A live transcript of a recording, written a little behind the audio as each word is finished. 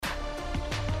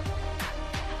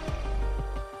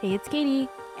Hey, it's Katie.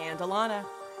 And Alana.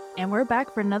 And we're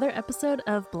back for another episode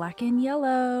of Black and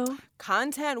Yellow.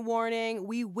 Content warning,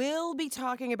 we will be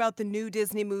talking about the new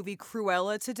Disney movie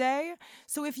Cruella today.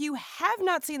 So if you have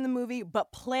not seen the movie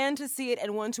but plan to see it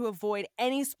and want to avoid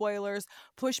any spoilers,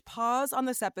 push pause on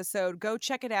this episode, go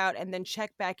check it out, and then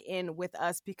check back in with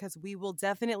us because we will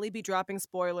definitely be dropping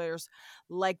spoilers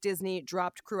like Disney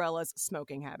dropped Cruella's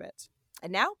smoking habit.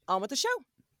 And now, on with the show.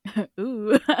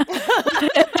 Ooh.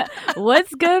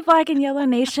 What's good, Black and Yellow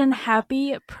Nation?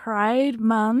 Happy Pride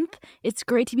Month. It's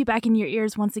great to be back in your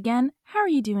ears once again. How are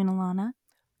you doing, Alana?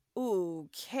 Ooh,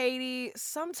 Katie,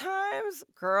 sometimes,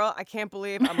 girl, I can't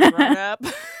believe I'm a grown up.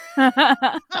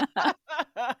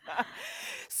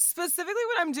 Specifically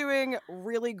when I'm doing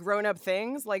really grown up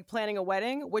things like planning a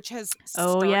wedding, which has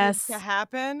started to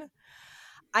happen.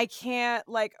 I can't,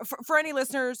 like, for any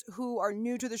listeners who are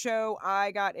new to the show,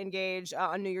 I got engaged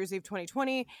on New Year's Eve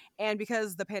 2020, and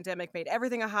because the pandemic made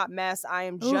everything a hot mess, I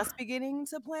am just beginning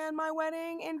to plan my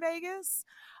wedding in Vegas.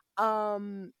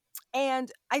 And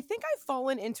I think I've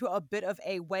fallen into a bit of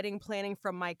a wedding planning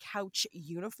from my couch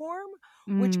uniform,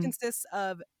 which consists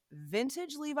of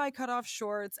vintage Levi cutoff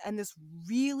shorts and this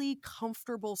really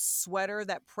comfortable sweater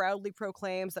that proudly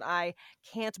proclaims that I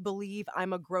can't believe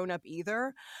I'm a grown-up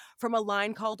either, from a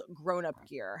line called Grown Up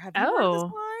Gear. Have you heard of this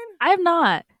line? I have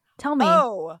not. Tell me.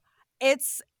 Oh,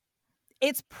 it's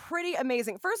pretty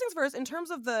amazing. First things first, in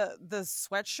terms of the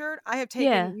sweatshirt, I have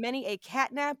taken many a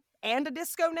cat nap and a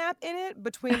disco nap in it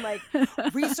between like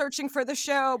researching for the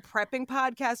show, prepping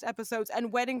podcast episodes,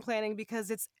 and wedding planning because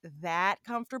it's that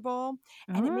comfortable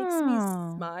and it makes me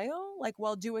smile like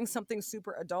while doing something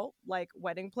super adult like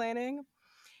wedding planning.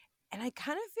 And I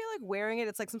kind of feel like wearing it,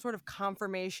 it's like some sort of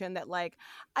confirmation that like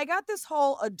I got this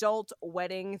whole adult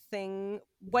wedding planning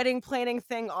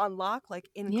thing on lock, like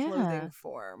in clothing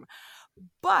form.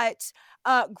 But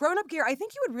Grown Up Gear, I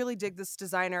think you would really dig this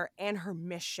designer and her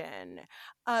mission.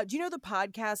 Do you know the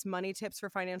podcast Money Tips for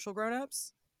Financial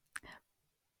Grown-Ups?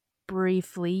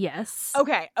 Briefly, yes.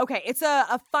 Okay. It's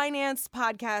a finance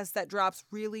podcast that drops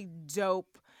really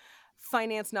dope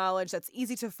finance knowledge that's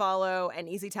easy to follow and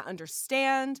easy to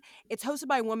understand. It's hosted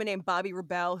by a woman named Bobby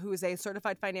Rebell, who is a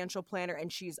certified financial planner,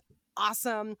 and she's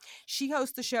awesome. She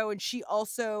hosts the show, and she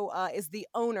also is the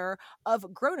owner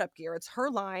of Grown Up Gear. It's her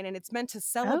line, and it's meant to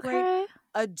celebrate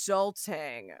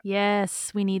adulting.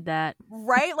 Yes, we need that.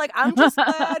 Right? Like, I'm just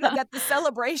glad that the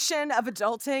celebration of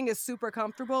adulting is super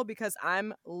comfortable because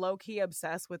I'm low-key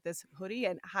obsessed with this hoodie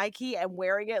and high-key and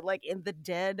wearing it like in the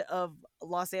dead of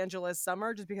Los Angeles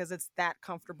summer just because it's that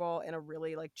comfortable in a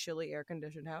really like chilly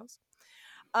air-conditioned house.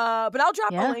 But I'll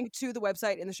drop a link to the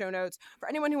website in the show notes for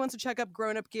anyone who wants to check up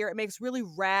Grown Up Gear. It makes really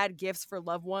rad gifts for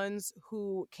loved ones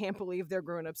who can't believe they're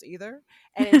grown-ups either.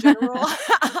 And in general,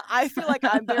 I feel like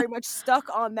I'm very much stuck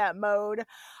on that mode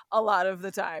a lot of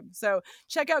the time. So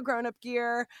check out Grown Up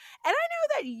Gear. And I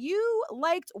know that you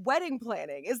liked wedding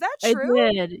planning. Is that true?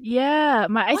 I did. Yeah.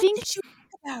 I think did you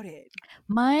think about it?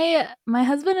 My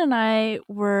husband and I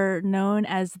were known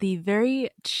as the very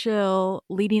chill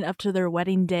leading up to their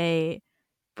wedding day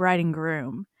bride and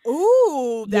groom.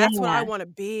 Ooh, that's what I want to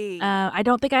be. I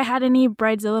don't think I had any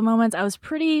bridezilla moments. I was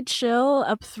pretty chill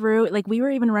up through, like we were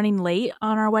even running late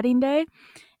on our wedding day,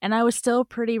 and I was still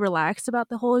pretty relaxed about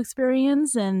the whole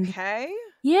experience. And I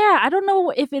don't know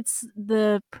if it's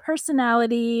the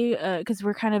personality, because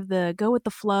we're kind of the go with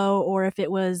the flow, or if it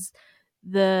was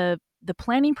the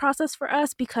planning process for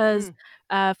us, because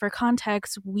for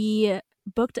context, we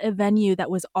booked a venue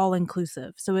that was all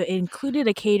inclusive. So it included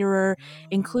a caterer,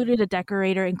 included a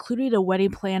decorator, included a wedding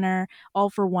planner,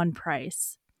 all for one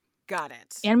price. Got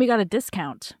it. And we got a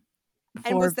discount.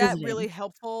 And was that really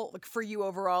helpful like for you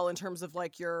overall in terms of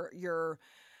like your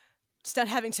just not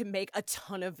having to make a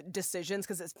ton of decisions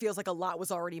because it feels like a lot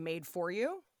was already made for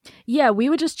you? Yeah,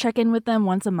 we would just check in with them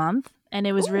once a month. And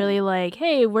it was really like,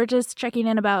 hey, we're just checking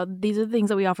in about these are the things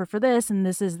that we offer for this, and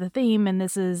this is the theme, and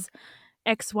this is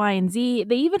X, Y, and Z.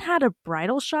 They even had a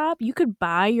bridal shop. You could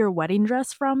buy your wedding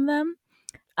dress from them.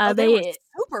 They were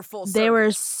super full service. They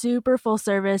were super full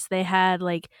service. They had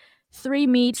like 3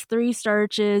 meats, 3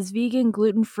 starches, vegan,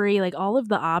 gluten-free, like all of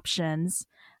the options.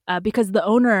 Because the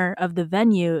owner of the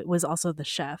venue was also the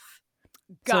chef.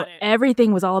 Got it.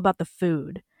 Everything was all about the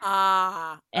food.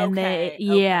 And okay.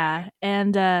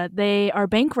 And they are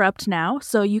bankrupt now,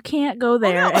 so you can't go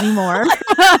there anymore.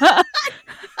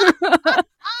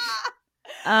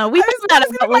 We have that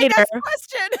about later.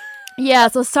 Yeah,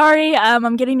 so sorry,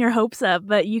 I'm getting your hopes up,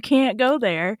 but you can't go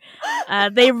there.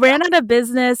 They ran out of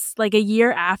business like a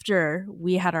year after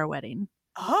we had our wedding.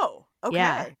 Oh.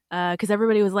 Yeah, because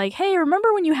everybody was like, "Hey,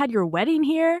 remember when you had your wedding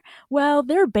here? Well,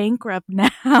 they're bankrupt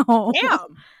now."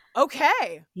 Damn.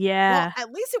 Okay. Yeah. Well,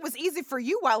 at least it was easy for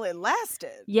you while it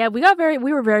lasted. Yeah, we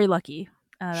were very lucky.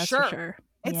 That's for sure.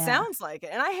 It sounds like it.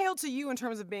 And I hail to you in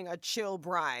terms of being a chill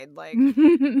bride. Like,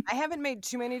 I haven't made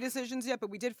too many decisions yet,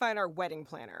 but we did find our wedding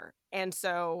planner. And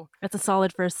so that's a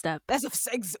solid first step. That's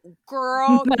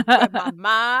girl, you read my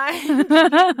mind.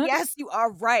 Yes, you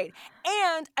are right.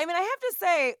 And I mean, I have to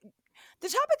say, the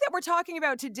topic that we're talking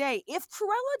about today, if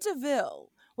Cruella DeVil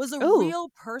was a real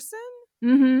person,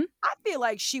 I feel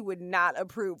like she would not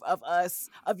approve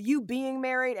of you being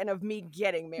married and of me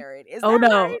getting married. Is that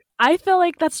right? I feel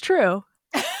like that's true.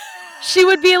 She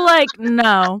would be like,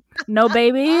 no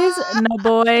babies, no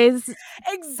boys,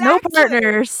 no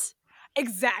partners.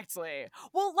 Exactly.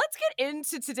 Well, let's get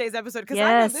into today's episode because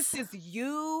I know this is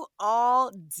you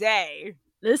all day.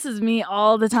 This is me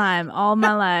all the time, all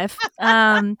my life.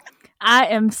 I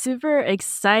am super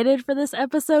excited for this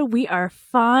episode. We are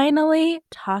finally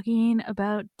talking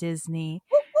about Disney.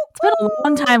 It's been a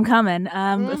long time coming,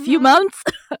 a few months.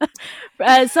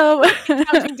 So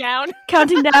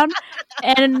counting down,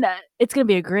 and it's going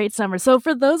to be a great summer. So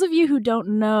for those of you who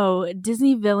don't know,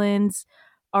 Disney villains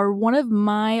are one of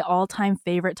my all-time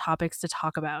favorite topics to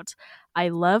talk about. I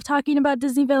love talking about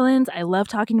Disney villains. I love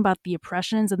talking about the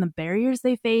oppressions and the barriers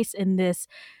they face in this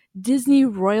Disney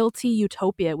royalty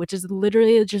utopia, which is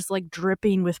literally just like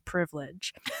dripping with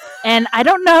privilege. And I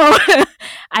don't know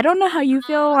how you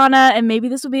feel, Lana, and maybe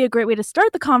this would be a great way to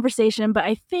start the conversation, but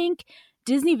I think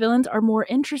Disney villains are more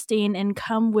interesting and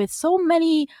come with so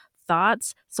many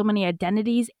thoughts, so many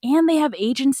identities, and they have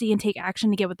agency and take action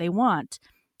to get what they want.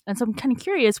 And so I'm kind of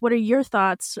curious, what are your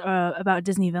thoughts about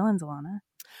Disney villains, Alana?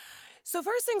 So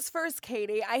first things first,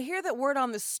 Katie, I hear that word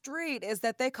on the street is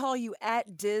that they call you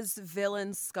at Diz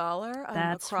Villain Scholar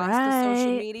across the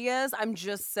social medias. I'm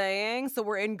just saying. So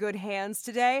we're in good hands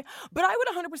today. But I would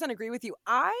 100% agree with you.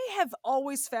 I have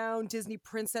always found Disney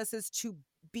princesses to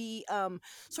be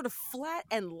sort of flat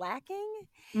and lacking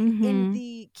in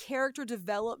the character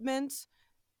development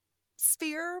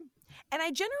sphere. And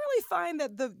I generally find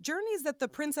that the journeys that the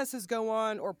princesses go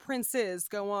on, or princes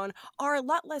go on, are a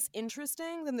lot less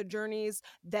interesting than the journeys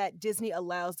that Disney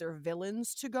allows their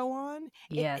villains to go on.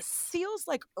 Yes. It feels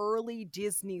like early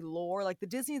Disney lore, like the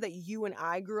Disney that you and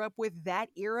I grew up with, that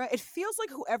era. It feels like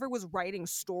whoever was writing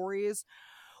stories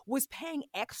was paying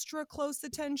extra close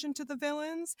attention to the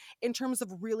villains in terms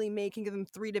of really making them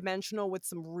three-dimensional with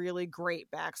some really great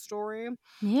backstory.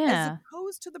 Yeah. As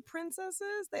opposed to the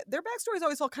princesses, their backstories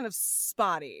always felt kind of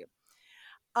spotty.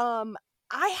 I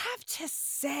have to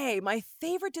say, my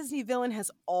favorite Disney villain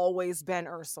has always been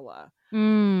Ursula.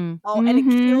 And it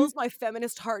kills my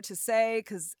feminist heart to say,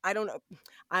 because I don't know,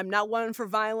 I'm not one for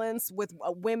violence with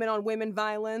women on women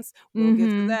violence. We'll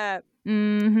get to that.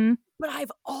 But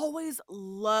I've always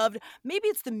loved, maybe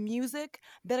it's the music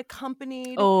that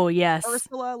accompanied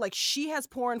Ursula. Like, she has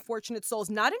Poor Unfortunate Souls,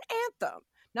 not an anthem.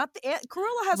 Not the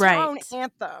Cruella has her own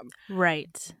anthem.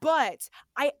 Right. But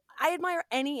I admire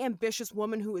any ambitious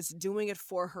woman who is doing it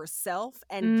for herself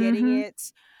and getting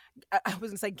it. I was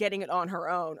going to say getting it on her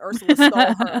own. Ursula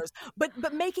stole hers.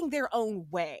 But making their own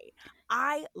way.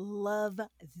 I love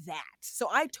that. So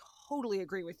I totally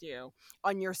agree with you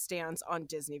on your stance on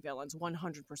Disney villains,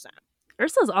 100%.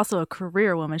 Ursula's also a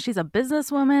career woman. She's a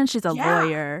businesswoman. She's a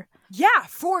lawyer. Yeah,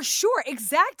 for sure.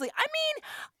 Exactly. I mean,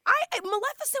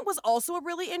 Maleficent was also a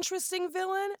really interesting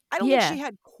villain. I don't think she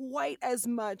had quite as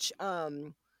much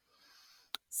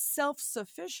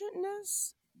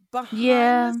self-sufficientness behind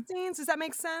the scenes. Does that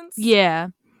make sense? Yeah.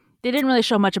 They didn't really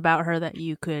show much about her that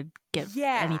you could get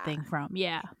anything from.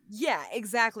 Yeah. Yeah,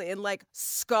 exactly. And like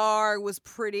Scar was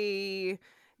pretty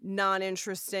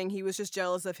non-interesting. He was just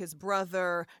jealous of his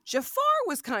brother. Jafar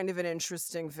was kind of an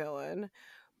interesting villain.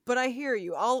 But I hear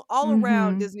you. All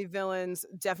around, Disney villains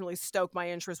definitely stoke my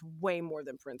interest way more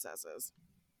than princesses.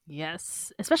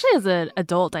 Yes. Especially as an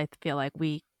adult, I feel like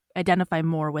we identify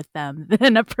more with them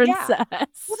than a princess. Yeah.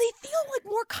 Well, they feel like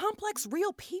more complex,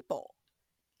 real people.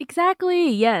 Exactly.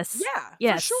 Yes. Yeah,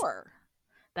 yes. For sure.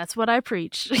 That's what I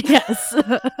preach. Yes.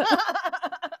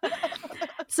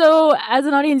 So, as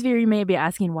an audience viewer, you may be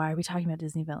asking, why are we talking about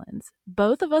Disney villains?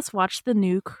 Both of us watched the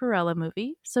new Cruella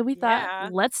movie, so we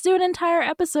thought, let's do an entire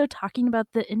episode talking about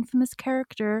the infamous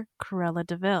character Cruella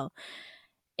DeVil.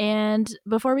 And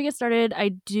before we get started,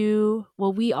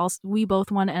 we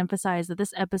both want to emphasize that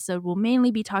this episode will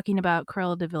mainly be talking about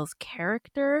Cruella DeVil's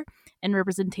character and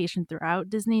representation throughout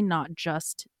Disney, not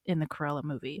just in the Cruella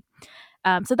movie.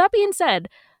 So that being said,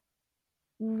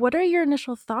 what are your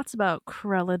initial thoughts about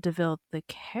Cruella DeVil, the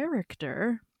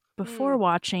character? before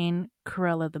watching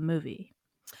Cruella the movie.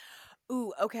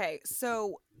 Ooh, okay.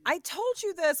 So I told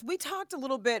you this. We talked a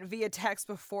little bit via text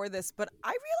before this, but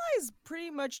I realized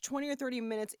pretty much 20 or 30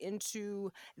 minutes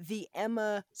into the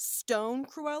Emma Stone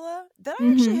Cruella that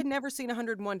I actually had never seen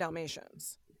 101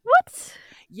 Dalmatians. What?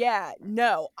 Yeah,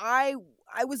 no. I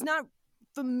was not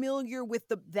familiar with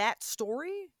that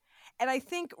story. And I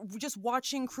think just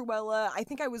watching Cruella, I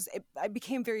think it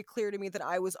became very clear to me that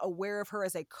I was aware of her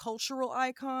as a cultural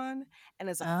icon and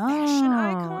as a fashion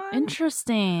icon.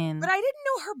 Interesting. But I didn't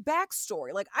know her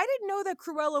backstory. Like, I didn't know that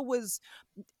Cruella was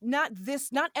not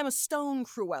Emma Stone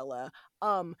Cruella,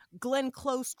 Glenn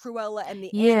Close Cruella and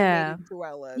the animated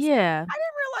Cruellas. Yeah. I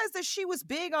didn't realize that she was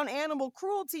big on animal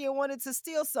cruelty and wanted to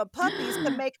steal some puppies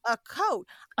to make a coat.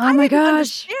 Oh my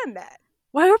gosh. Understand that.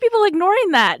 Why were people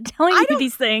ignoring that, telling me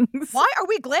these things? Why are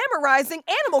we glamorizing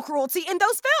animal cruelty in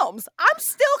those films? I'm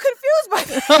still confused by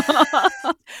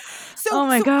that. Oh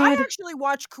my God. I actually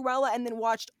watched Cruella and then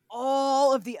watched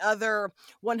all of the other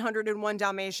 101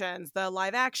 Dalmatians, the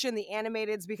live action, the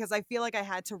animateds, because I feel like I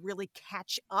had to really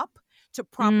catch up to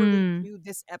properly do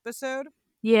this episode.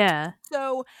 Yeah.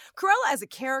 So Cruella as a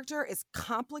character is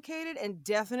complicated and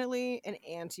definitely an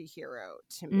anti-hero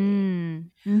to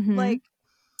me. Like,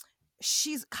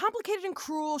 she's complicated and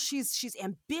cruel. She's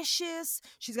ambitious.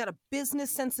 She's got a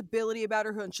business sensibility about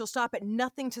her, and she'll stop at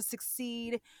nothing to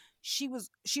succeed.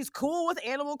 She's cool with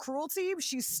animal cruelty.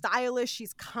 She's stylish.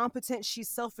 She's competent. She's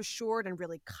self-assured and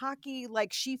really cocky.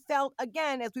 Like, she felt,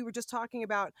 again, as we were just talking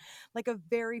about, like a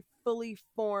very fully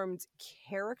formed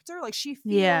character. Like, she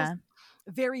feels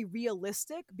very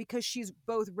realistic because she's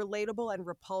both relatable and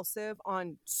repulsive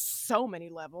on so many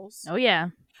levels. Oh yeah.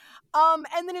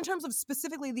 And then in terms of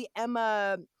specifically the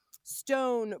Emma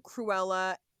Stone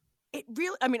Cruella, it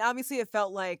really, I mean, obviously it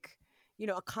felt like, you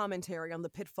know, a commentary on the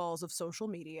pitfalls of social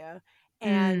media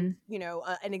and, you know,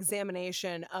 an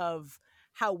examination of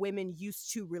how women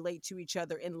used to relate to each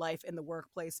other in life in the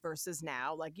workplace versus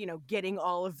now, like, you know, getting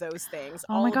all of those things.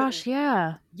 Oh my gosh,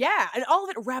 yeah. Yeah, and all of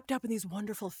it wrapped up in these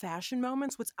wonderful fashion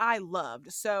moments, which I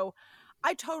loved. So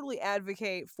I totally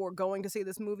advocate for going to see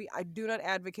this movie. I do not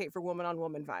advocate for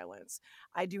woman-on-woman violence.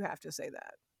 I do have to say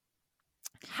that.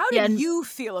 How did you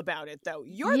feel about it, though?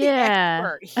 You're the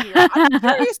expert here. I'm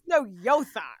curious to know your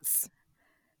thoughts.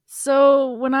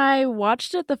 So when I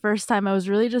watched it the first time, I was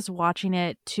really just watching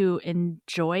it to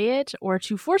enjoy it or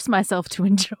to force myself to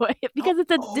enjoy it because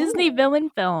it's a Disney villain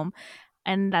film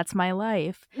and that's my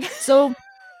life. So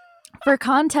for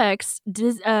context,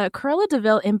 Cruella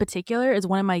DeVil in particular is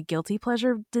one of my guilty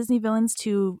pleasure Disney villains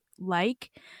to like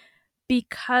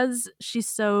because she's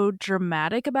so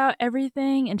dramatic about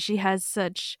everything and she has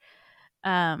such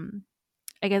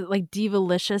I guess like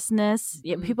divaliciousness.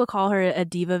 Yeah, people call her a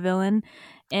diva villain.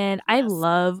 And I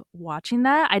love watching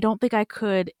that. I don't think I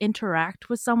could interact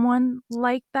with someone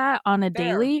like that on a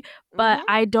daily, but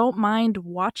I don't mind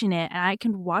watching it. And I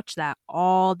can watch that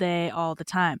all day, all the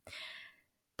time.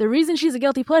 The reason she's a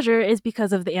guilty pleasure is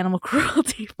because of the animal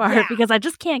cruelty part, because I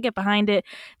just can't get behind it.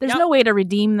 There's no way to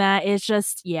redeem that. It's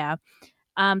just,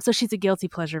 so she's a guilty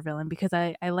pleasure villain because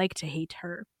I like to hate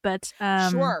her. But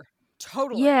sure,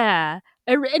 totally. Yeah.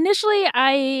 Initially,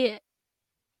 I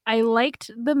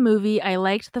liked the movie. I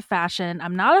liked the fashion.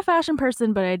 I'm not a fashion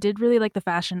person, but I did really like the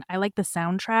fashion. I like the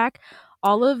soundtrack.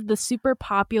 All of the super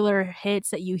popular hits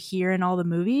that you hear in all the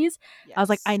movies. Yes. I was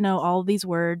like, I know all of these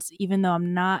words, even though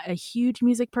I'm not a huge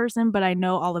music person, but I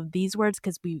know all of these words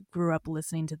because we grew up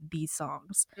listening to these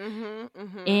songs.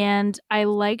 And I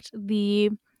liked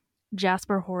the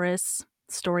Jasper Horace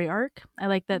story arc. I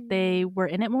like that they were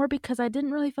in it more because I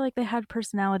didn't really feel like they had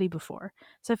personality before.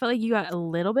 So I felt like you got a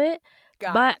little bit.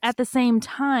 But at the same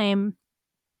time,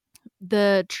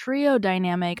 the trio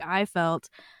dynamic I felt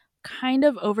kind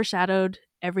of overshadowed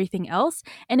everything else.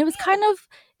 And it was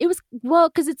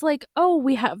because it's like, oh,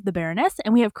 we have the Baroness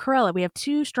and we have Cruella. We have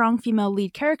two strong female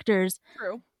lead characters.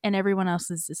 True. And everyone else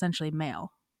is essentially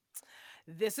male.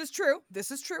 This is true.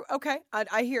 Okay.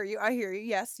 I hear you.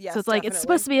 Yes. So it's like, it's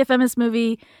supposed to be a feminist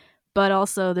movie, but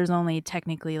also there's only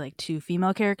technically like two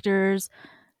female characters.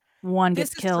 One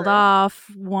gets killed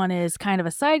off. One is kind of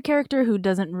a side character who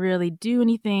doesn't really do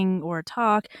anything or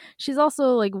talk. She's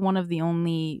also like one of the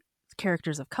only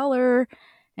characters of color.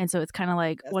 And so it's kind of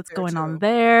like, what's going on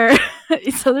there?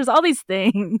 So there's all these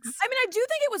things. I mean, I do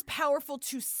think it was powerful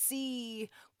to see,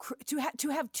 to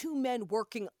have two men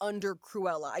working under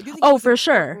Cruella. I do think it was for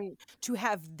sure to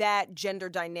have that gender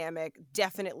dynamic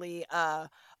definitely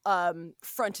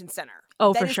front and center.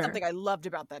 Oh, that for is sure. Something I loved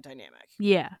about that dynamic.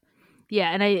 Yeah.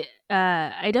 Yeah, and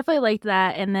I definitely liked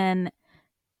that. And then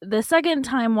the second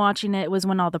time watching it was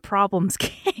when all the problems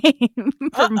came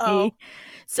for me.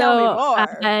 So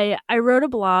I wrote a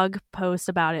blog post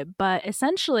about it, but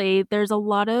essentially there's a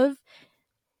lot of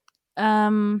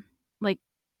like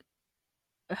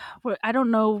I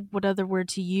don't know what other word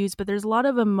to use, but there's a lot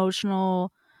of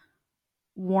emotional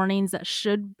warnings that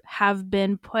should have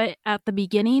been put at the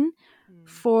beginning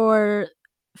for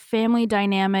family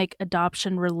dynamic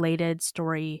adoption related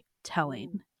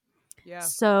storytelling. Yeah.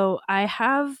 So I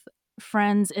have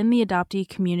friends in the adoptee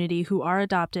community who are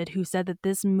adopted who said that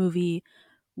this movie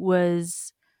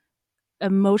was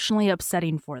emotionally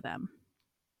upsetting for them,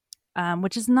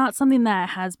 which is not something that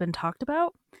has been talked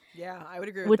about. Yeah, I would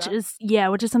agree with that.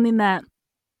 Which is something that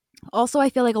also I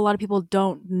feel like a lot of people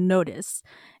don't notice.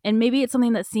 And maybe it's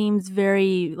something that seems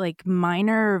very like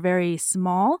minor or very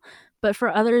small, but for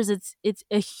others it's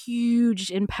a huge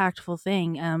impactful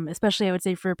thing, especially I would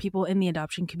say for people in the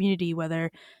adoption community,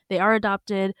 whether they are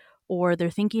adopted or they're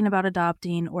thinking about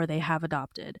adopting or they have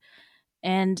adopted.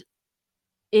 And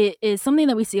it is something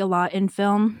that we see a lot in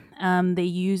film. They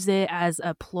use it as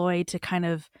a ploy to kind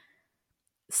of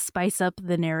spice up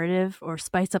the narrative or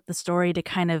spice up the story to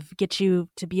kind of get you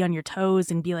to be on your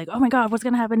toes and be like, oh my God, what's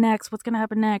going to happen next? What's going to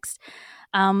happen next?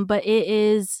 But it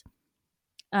is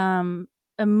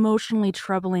emotionally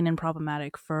troubling and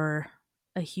problematic for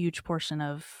a huge portion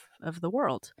of the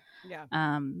world. Yeah.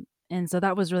 And so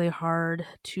that was really hard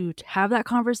to have that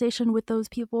conversation with those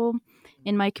people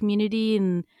in my community,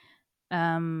 and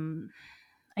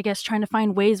I guess trying to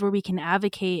find ways where we can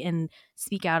advocate and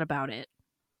speak out about it,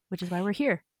 which is why we're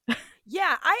here.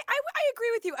 Yeah, I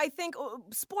agree with you. I think,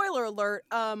 spoiler alert,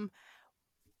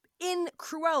 in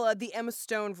Cruella, the Emma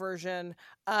Stone version,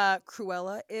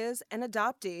 Cruella is an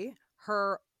adoptee.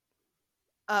 Her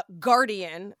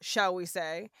guardian, shall we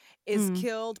say, is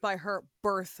killed by her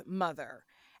birth mother.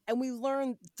 And we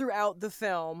learn throughout the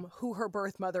film who her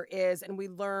birth mother is, and we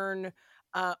learn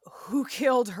who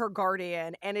killed her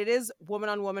guardian, and it is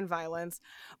woman-on-woman violence,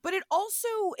 but it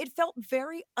felt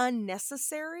very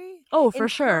unnecessary. Oh, for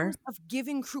sure. In terms of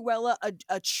giving Cruella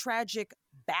a tragic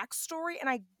backstory, and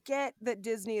I get that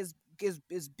Disney is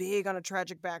big on a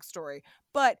tragic backstory,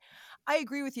 but I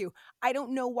agree with you. I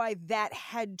don't know why that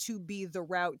had to be the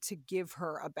route to give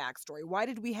her a backstory. Why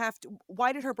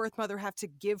did her birth mother have to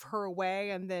give her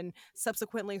away, and then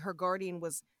subsequently her guardian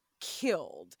was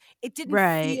killed? It didn't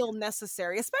feel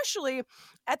necessary, especially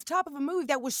at the top of a movie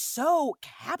that was so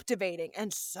captivating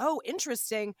and so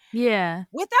interesting. Yeah.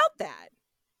 Without that.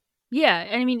 Yeah.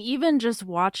 I mean, even just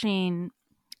watching,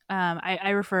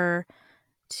 I refer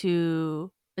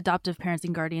to adoptive parents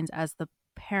and guardians as the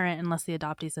parent unless the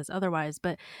adoptee says otherwise,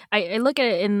 but I look at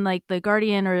it in like the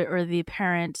guardian or the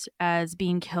parent as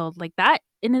being killed. Like that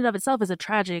in and of itself is a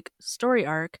tragic story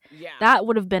arc. Yeah. That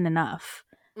would have been enough.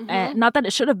 Not that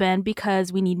it should have been,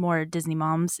 because we need more Disney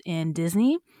moms in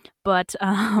Disney, but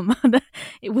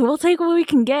we'll take what we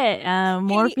can get.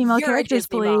 More female characters,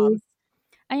 please. Mom.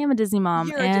 I am a Disney mom,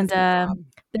 You're and Disney mom.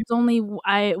 There's only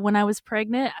when I was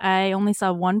pregnant, I only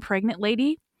saw one pregnant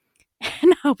lady,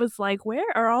 and I was like, "Where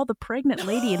are all the pregnant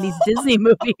lady in these Disney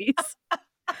movies?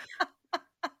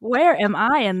 Where am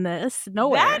I in this?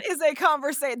 Nowhere." That is a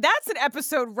conversation. That's an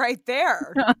episode right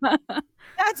there.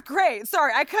 That's great.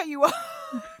 Sorry, I cut you off.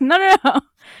 No.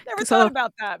 Never thought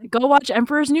about that. Go watch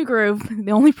Emperor's New Groove.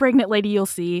 The only pregnant lady you'll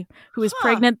see who is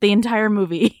pregnant the entire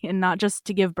movie and not just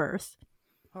to give birth.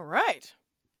 All right.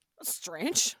 That's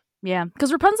strange. Yeah,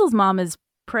 because Rapunzel's mom is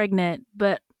pregnant,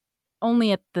 but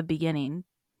only at the beginning.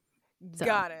 So,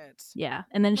 got it. Yeah,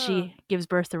 and then she gives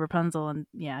birth to Rapunzel, and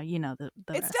yeah, you know the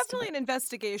It's rest definitely an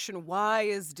investigation. Why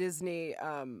is Disney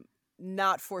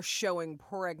not for showing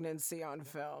pregnancy on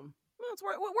film? Well, it's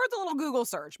worth a little Google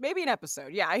search. Maybe an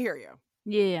episode. Yeah, I hear you.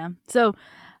 Yeah. So,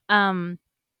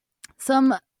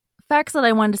 some facts that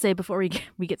I wanted to say before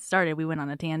we get started. We went on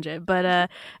a tangent, but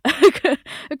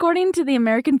according to the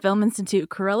American Film Institute,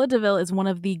 Cruella DeVil is one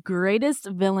of the greatest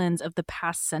villains of the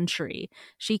past century.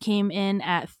 She came in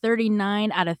at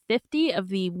 39 out of 50 of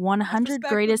the 100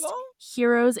 greatest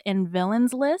heroes and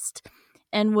villains list,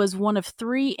 and was one of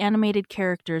 3 animated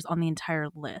characters on the entire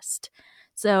list.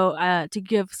 So to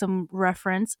give some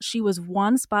reference, she was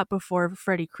 1 spot before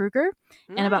Freddy Krueger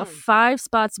and about 5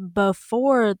 spots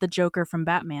before the Joker from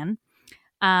Batman.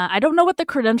 I don't know what the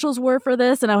credentials were for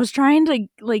this, and I was trying to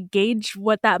like gauge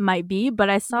what that might be,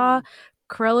 but I saw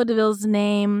Cruella DeVil's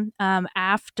name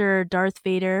after Darth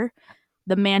Vader,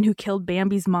 the man who killed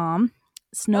Bambi's mom,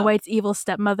 Snow White's evil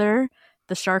stepmother,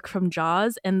 the shark from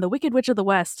Jaws, and the Wicked Witch of the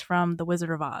West from The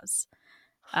Wizard of Oz.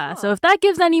 So if that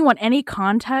gives anyone any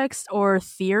context or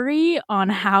theory on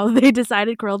how they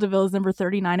decided Cruella DeVil is number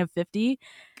 39 of 50.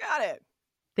 Got it.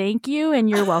 Thank you, and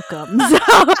you're welcome. So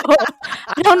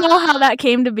I don't know how that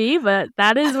came to be, but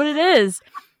that is what it is.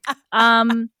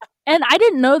 And I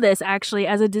didn't know this, actually,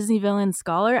 as a Disney villain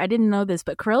scholar. I didn't know this,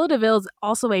 but Cruella DeVil is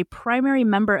also a primary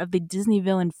member of the Disney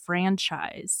villain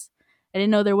franchise. I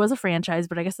didn't know there was a franchise,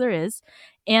 but I guess there is.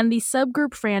 And the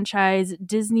subgroup franchise,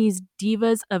 Disney's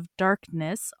Divas of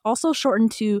Darkness, also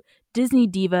shortened to Disney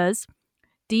Divas,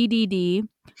 DDD,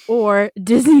 or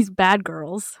Disney's Bad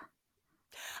Girls.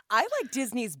 I like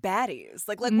Disney's Baddies.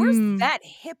 Like where's that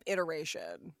hip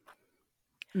iteration?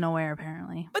 Nowhere,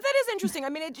 apparently. But that is interesting. I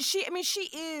mean, she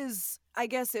is. I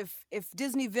guess if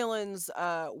Disney villains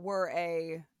were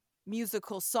a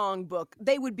musical songbook,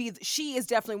 they would be. She is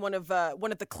definitely one of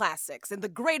the classics in the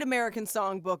Great American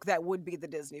Songbook. That would be the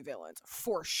Disney villains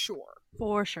for sure.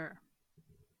 For sure.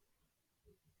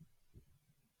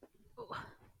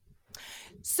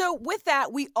 So with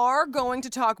that, we are going to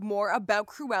talk more about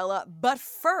Cruella, but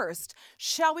first,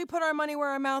 shall we put our money where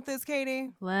our mouth is, Katie?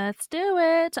 Let's do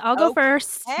it. I'll go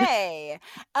first. Hey,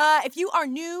 if you are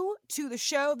new to the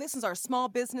show, this is our small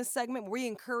business segment where we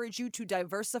encourage you to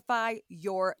diversify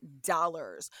your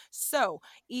dollars. So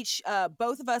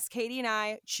both of us, Katie and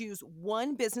I, choose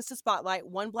one business to spotlight,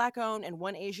 one Black-owned and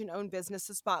one Asian-owned business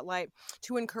to spotlight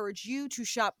to encourage you to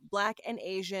shop Black and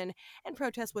Asian and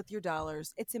protest with your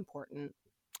dollars. It's important.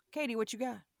 Katie, what you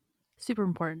got? Super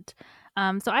important.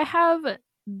 So I have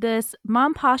this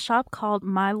mom pa shop called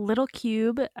My Little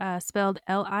Cube, spelled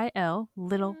Lil,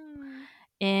 little,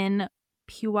 in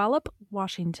Puyallup,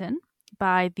 Washington,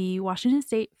 by the Washington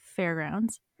State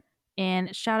Fairgrounds.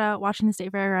 And shout out, Washington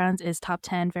State Fairgrounds is top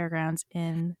 10 fairgrounds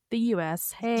in the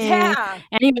U.S. Hey. Yeah.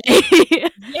 Anyway.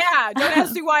 Yeah. Don't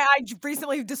ask me why I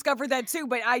recently discovered that too,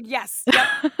 but yes. Yep.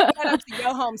 Shout out to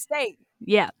your home state.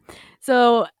 Yeah.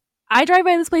 So I drive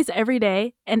by this place every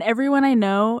day, and everyone I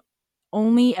know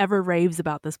only ever raves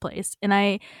about this place. And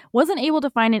I wasn't able to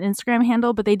find an Instagram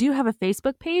handle, but they do have a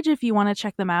Facebook page if you want to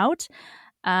check them out.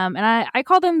 And I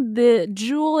call them the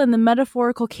jewel in the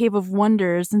metaphorical cave of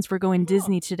wonders, since we're going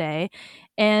Disney today.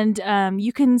 And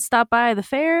you can stop by the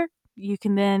fair. You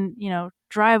can then,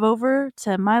 drive over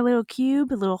to My Little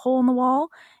Cube, a little hole in the wall,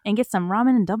 and get some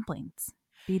ramen and dumplings.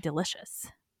 Be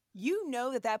delicious. You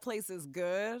know that place is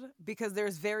good because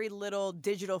there's very little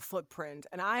digital footprint.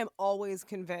 And I am always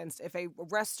convinced if a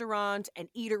restaurant, an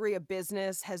eatery, a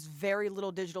business has very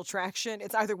little digital traction,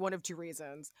 it's either one of two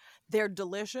reasons. They're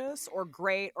delicious or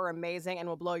great or amazing and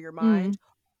will blow your mind,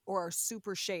 or are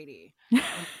super shady. And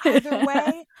either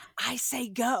way, I say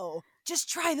go. Just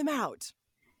try them out.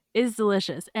 It's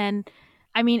delicious. And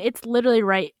I mean, it's literally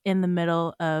right in the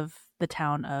middle of the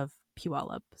town of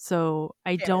Puyallup. So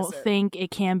I don't think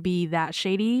it can be that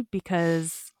shady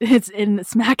because it's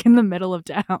smack in the middle of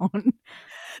town.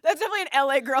 That's definitely an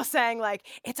LA girl saying, like,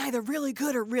 it's either really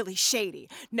good or really shady.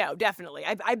 No, definitely.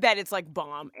 I bet it's like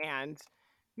bomb. And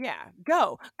yeah,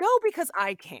 go because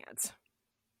I can't.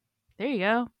 There you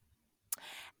go.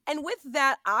 And with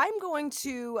that, I'm going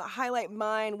to highlight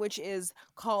mine, which is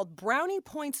called Brownie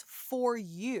Points for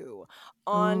You.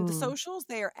 On the socials,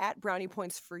 they are at Brownie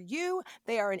Points for You.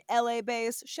 They are an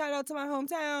LA-based, shout out to my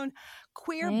hometown,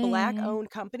 queer Black-owned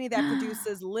company that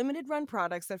produces limited-run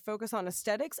products that focus on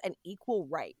aesthetics and equal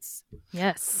rights.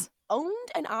 Yes. Owned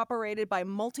and operated by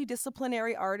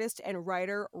multidisciplinary artist and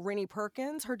writer Rennie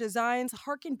Perkins, her designs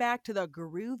harken back to the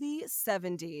groovy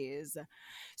 70s.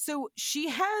 So she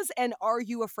has an Are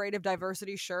You Afraid of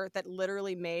Diversity shirt that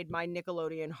literally made my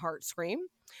Nickelodeon heart scream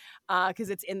because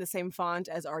it's in the same font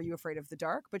as Are You Afraid of the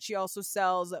Dark? But she also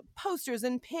sells posters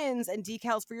and pins and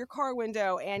decals for your car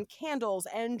window and candles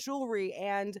and jewelry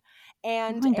and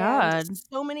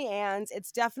so many ands.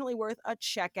 It's definitely worth a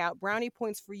checkout.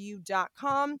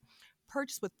 browniepointsforyou.com.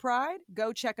 Purchase with pride.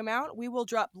 Go check them out. We will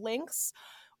drop links,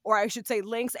 or I should say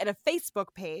links, and a Facebook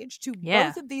page to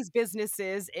both of these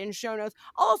businesses in show notes.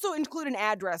 I'll also include an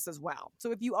address as well.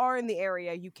 So if you are in the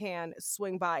area, you can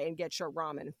swing by and get your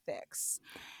ramen fix.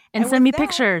 And send me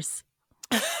pictures.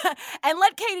 And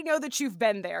let Katie know that you've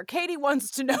been there. Katie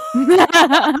wants to know.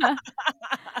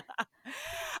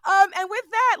 And with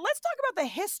that, let's talk about the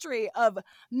history of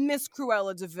Miss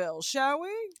Cruella DeVil, shall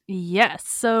we? Yes.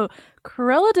 So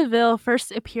Cruella DeVil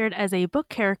first appeared as a book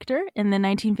character in the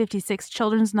 1956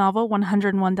 children's novel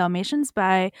 101 Dalmatians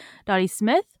by Dottie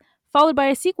Smith, followed by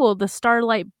a sequel, The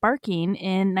Starlight Barking,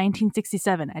 in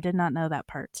 1967. I did not know that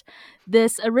part.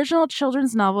 This original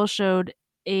children's novel showed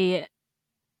a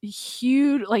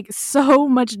huge, so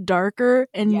much darker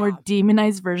and more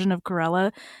demonized version of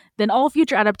Cruella than all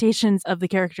future adaptations of the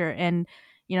character. And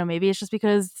maybe it's just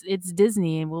because it's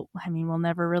Disney. We'll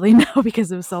never really know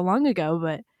because it was so long ago.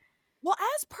 But well,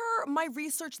 as per my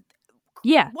research,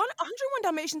 Yeah. 101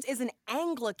 Dalmatians is an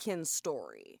Anglican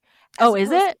story. Oh,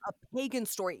 is it? A pagan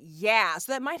story. Yeah.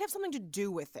 So that might have something to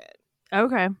do with it.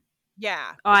 Okay.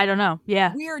 Yeah. Oh, I don't know.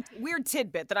 Yeah. Weird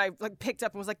tidbit that I picked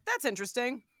up and was like, that's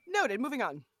interesting. Noted. Moving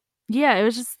on. Yeah, it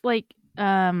was just like,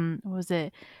 what was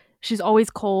it? She's always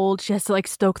cold. She has to like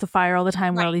stoke the fire all the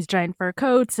time, wear all these giant fur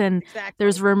coats, and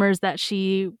there's rumors that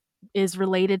she is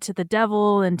related to the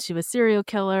devil and to a serial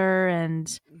killer,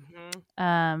 and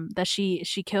that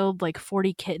she killed like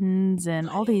 40 kittens and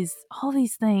all these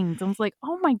things. I was like,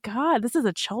 oh my god, this is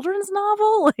a children's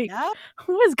novel. Like,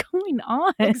 what is going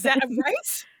on? Exactly,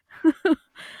 right.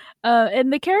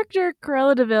 And the character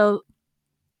Cruella DeVil,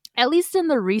 at least in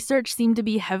the research, seemed to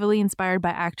be heavily inspired by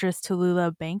actress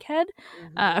Tallulah Bankhead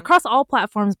across all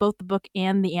platforms, both the book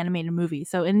and the animated movie.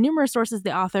 So in numerous sources,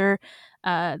 the author,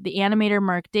 the animator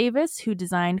Mark Davis, who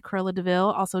designed Cruella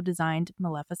DeVil, also designed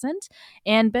Maleficent,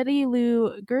 and Betty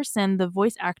Lou Gerson, the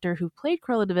voice actor who played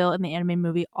Cruella DeVil in the animated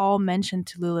movie, all mentioned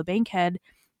Tallulah Bankhead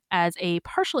as a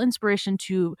partial inspiration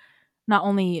to not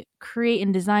only create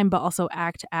and design, but also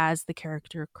act as the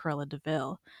character Cruella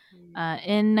DeVil.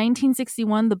 In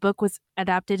 1961, the book was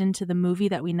adapted into the movie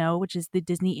that we know, which is the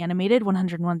Disney animated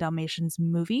 101 Dalmatians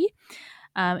movie.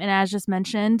 And as just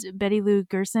mentioned, Betty Lou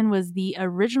Gerson was the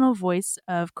original voice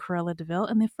of Cruella DeVil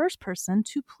and the first person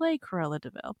to play Cruella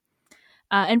DeVil.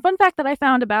 And fun fact that I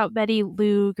found about Betty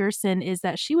Lou Gerson is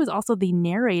that she was also the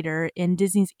narrator in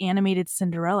Disney's animated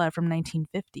Cinderella from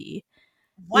 1950.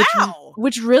 Wow.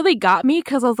 Which really got me,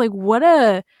 because I was like, what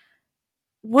a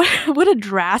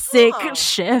drastic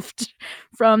shift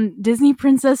from Disney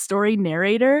princess story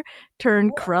narrator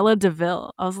turned Cruella DeVil.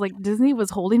 I was like, Disney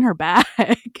was holding her back.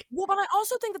 Well, but I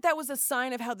also think that was a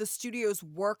sign of how the studios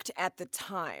worked at the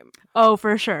time. Oh,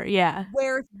 for sure. Yeah.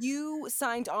 Where if you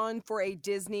signed on for a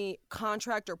Disney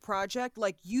contract or project,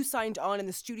 like, you signed on and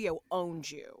the studio owned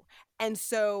you. And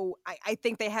so I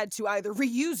think they had to either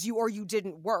reuse you or you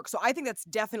didn't work. So I think that's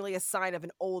definitely a sign of an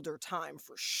older time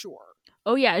for sure.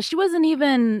 Oh, yeah. She wasn't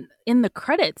even in the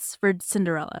credits for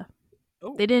Cinderella.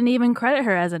 Oh. They didn't even credit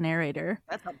her as a narrator.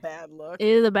 That's a bad look. It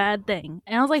is a bad thing.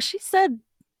 And I was like, she said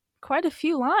quite a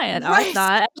few lines, right. I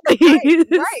thought.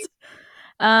 Right.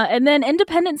 And then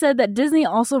Independent said that Disney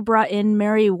also brought in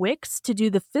Mary Wicks to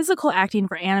do the physical acting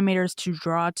for animators to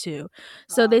draw to.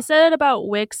 So they said about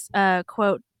Wicks,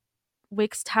 quote,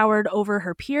 Wicks towered over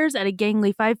her peers at a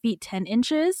gangly 5 feet 10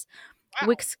 inches. Wow.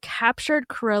 Wicks captured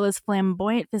Cruella's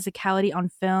flamboyant physicality on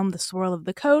film, the swirl of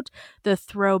the coat, the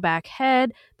throwback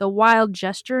head, the wild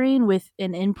gesturing with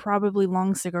an improbably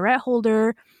long cigarette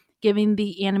holder, giving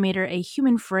the animator a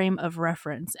human frame of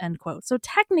reference, end quote. So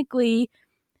technically,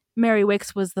 Mary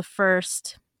Wicks was the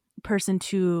first person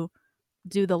to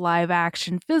do the live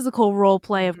action physical role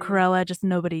play of Cruella, just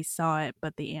nobody saw it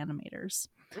but the animators.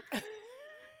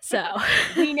 So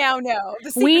we now know.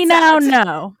 We now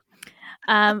know.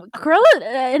 Cruella,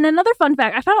 and another fun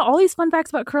fact, I found all these fun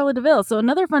facts about Cruella DeVil. So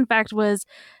another fun fact was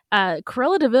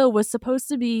Cruella DeVil was supposed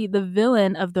to be the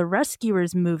villain of the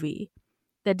Rescuers movie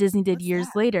that Disney did years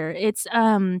later. It's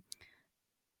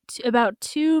about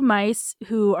two mice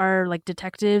who are like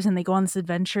detectives, and they go on this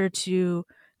adventure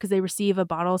because they receive a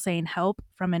bottle saying help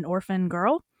from an orphan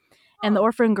girl. And the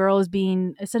orphan girl is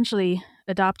being essentially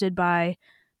adopted by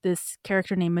this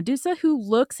character named Medusa, who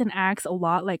looks and acts a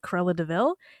lot like Cruella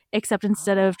DeVil, except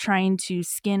instead of trying to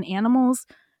skin animals,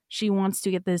 she wants to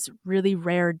get this really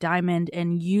rare diamond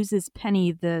and uses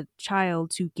Penny, the child,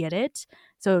 to get it.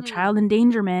 So child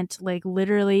endangerment, like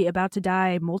literally about to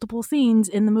die, multiple scenes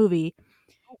in the movie.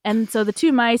 And so the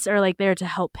two mice are like there to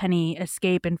help Penny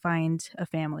escape and find a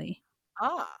family.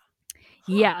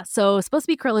 Yeah, so it's supposed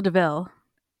to be Cruella DeVil,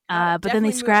 but then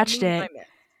they scratched it.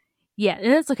 Yeah,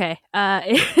 it's okay.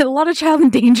 A lot of child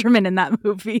endangerment in that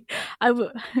movie. We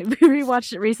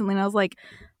rewatched it recently, and I was like,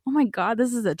 "Oh my god,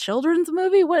 this is a children's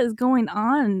movie. What is going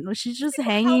on?" She's just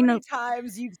hanging. How many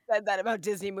times you've said that about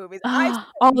Disney movies?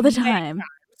 All the time.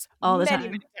 All the time.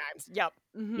 Many times. Yep.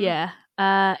 Mm-hmm. Yeah.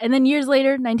 And then years later,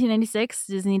 1996,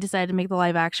 Disney decided to make the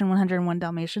live action 101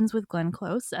 Dalmatians with Glenn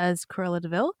Close as Cruella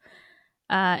DeVil.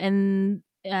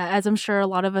 As I'm sure a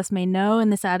lot of us may know,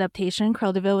 in this adaptation,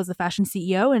 Cruella DeVil was the fashion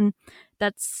CEO, and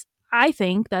I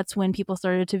think that's when people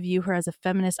started to view her as a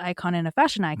feminist icon and a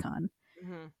fashion icon.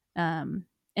 Mm-hmm.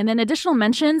 And then additional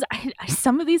mentions,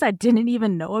 some of these I didn't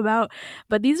even know about,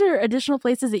 but these are additional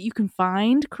places that you can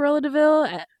find Cruella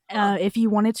DeVil if you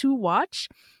wanted to watch.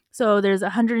 So there's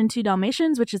 102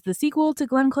 Dalmatians, which is the sequel to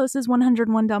Glenn Close's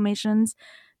 101 Dalmatians.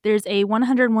 There's a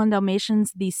 101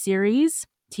 Dalmatians, the series,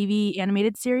 TV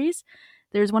animated series.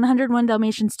 There's 101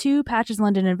 Dalmatians 2, Patch's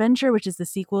London Adventure, which is the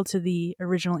sequel to the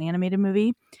original animated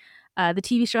movie. The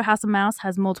TV show House of Mouse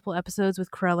has multiple episodes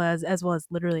with Cruella as well as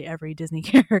literally every Disney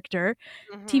character.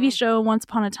 TV show Once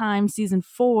Upon a Time Season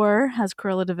 4 has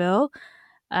Cruella DeVil.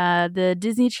 The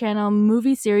Disney Channel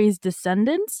movie series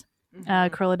Descendants,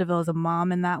 Cruella DeVil is a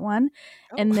mom in that one.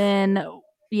 Oh. And then,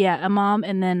 a mom.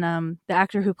 And then the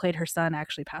actor who played her son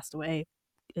actually passed away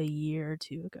a year or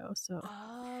two ago. So.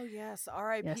 Oh, yes.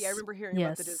 R.I.P. Yes. I remember hearing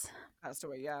about the Disney passed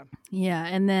away, yeah. Yeah,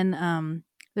 and then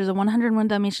there's a 101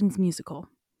 Dalmatians musical.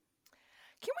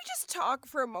 Can we just talk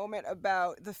for a moment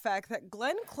about the fact that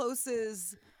Glenn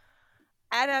Close's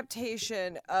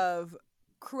adaptation of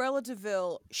Cruella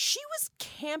DeVil, she was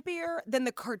campier than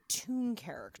the cartoon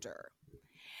character.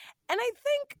 And I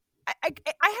think I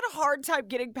had a hard time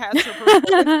getting past her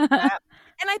performance.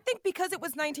 And I think because it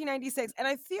was 1996, and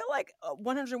I feel like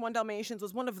 101 Dalmatians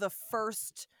was one of the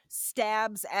first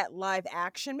stabs at live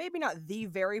action. Maybe not the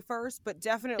very first, but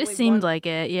definitely. It seemed like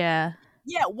it, yeah.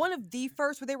 Yeah, one of the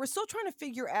first, where they were still trying to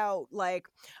figure out, like,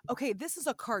 okay, this is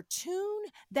a cartoon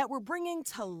that we're bringing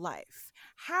to life.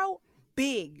 How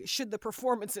big should the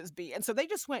performances be? And so they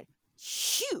just went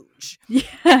huge. Yeah.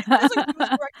 It was like it was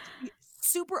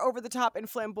super over the top and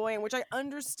flamboyant, which I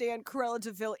understand Cruella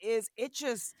DeVil is. It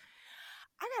just,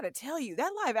 I gotta tell you,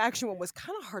 that live action one was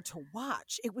kind of hard to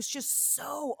watch. It was just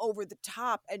so over the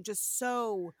top and just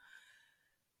so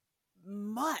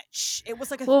much. It was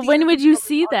like a when would you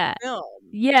see that film?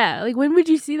 Yeah, like when would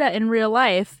you see that in real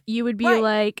life? You would be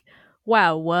like,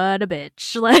 wow, what a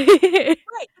bitch. Like right,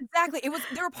 exactly.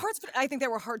 There were parts of it I think that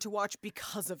were hard to watch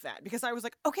because of that, because I was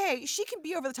like, okay, she can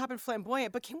be over the top and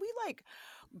flamboyant, but can we like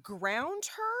ground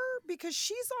her, because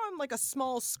she's on like a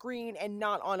small screen and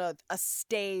not on a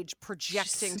stage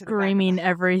projecting, screaming to the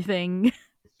everything.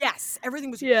 Yes, everything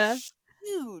was huge.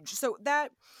 So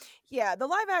that, yeah, the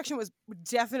live action was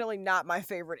definitely not my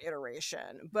favorite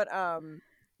iteration, but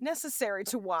necessary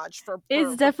to watch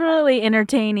it's definitely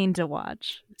entertaining to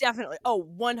watch. Definitely. Oh,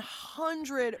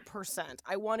 100%.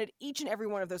 I wanted each and every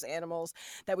one of those animals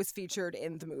that was featured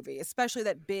in the movie, especially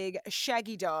that big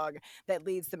shaggy dog that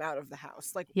leads them out of the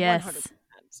house. Like, yes. 100%.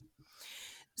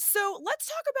 So let's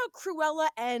talk about Cruella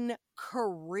and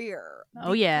career.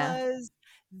 Oh, yeah. Because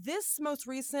this most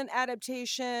recent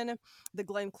adaptation, the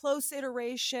Glenn Close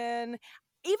iteration,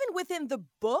 even within the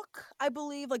book, I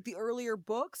believe, like the earlier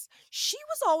books, she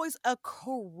was always a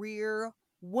career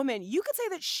woman. You could say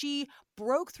that she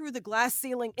broke through the glass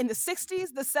ceiling in the 60s,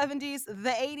 the 70s, the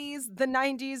 80s, the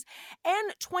 90s,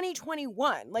 and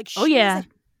 2021. Like,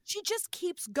 she just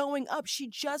keeps going up.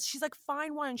 She's like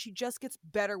fine wine. She just gets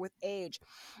better with age.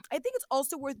 I think it's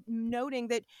also worth noting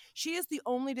that she is the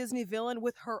only Disney villain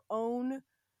with her own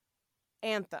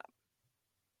anthem.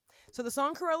 So the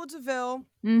song Cruella DeVil,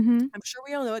 I'm sure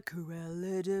we all know it.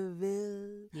 Cruella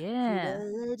DeVil. Yeah.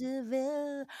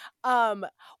 Cruella DeVil.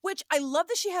 Which I love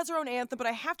that she has her own anthem, but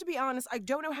I have to be honest, I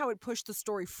don't know how it pushed the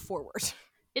story forward.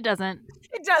 It doesn't.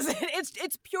 It doesn't.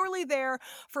 It's purely there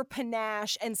for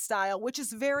panache and style, which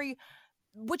is very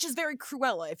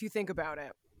Cruella if you think about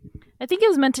it. I think it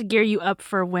was meant to gear you up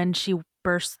for when she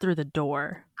bursts through the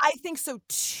door. I think so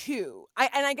too.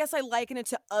 I guess I liken it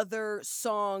to other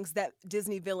songs that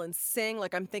Disney villains sing.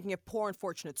 Like, I'm thinking of Poor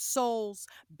Unfortunate Souls,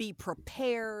 Be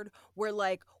Prepared, where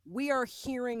like we are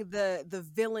hearing the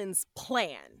villain's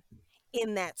plan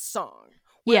in that song.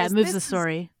 Whereas it moves the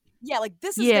story.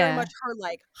 This is very much her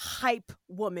like hype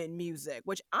woman music,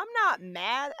 which I'm not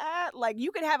mad at. Like,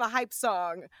 you could have a hype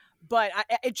song, but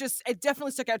it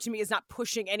definitely stuck out to me as not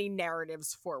pushing any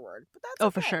narratives forward. But that's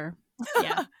okay. For sure.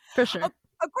 Yeah, for sure.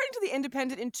 According to The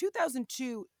Independent, in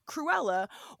 2002, Cruella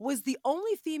was the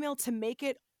only female to make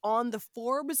it on the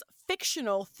Forbes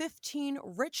fictional 15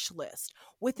 rich list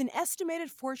with an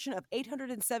estimated fortune of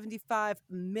 $875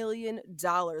 million.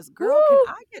 Girl, Woo!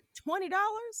 Can I get $20?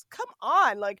 Come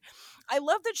on. Like, I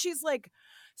love that she's like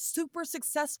super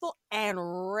successful and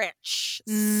rich.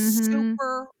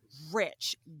 Super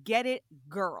rich. Get it,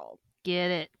 girl. Get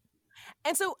it.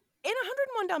 And so in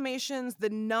 101 Dalmatians,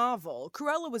 the novel,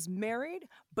 Cruella was married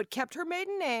but kept her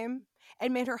maiden name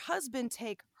and made her husband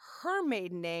take her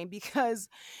maiden name because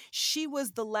she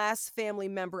was the last family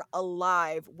member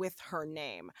alive with her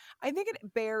name. I think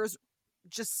it bears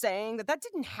just saying that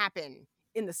didn't happen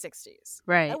in the 60s.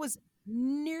 Right. That was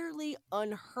nearly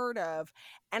unheard of.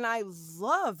 And I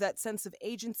love that sense of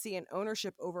agency and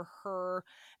ownership over her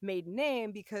maiden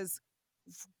name because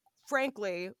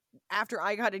frankly, after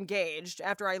I got engaged,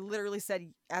 after I literally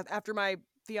said, after my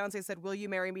fiance said, will you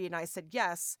marry me? And I said,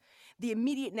 yes. The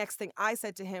immediate next thing I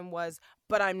said to him was,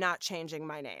 but I'm not changing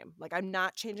my name. Like, I'm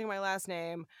not changing my last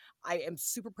name. I am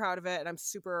super proud of it. And I'm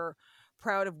super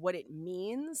proud of what it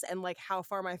means and like how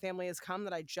far my family has come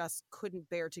that I just couldn't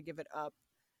bear to give it up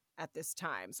at this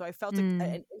time. So I felt an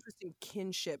interesting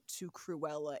kinship to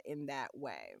Cruella in that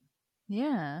way.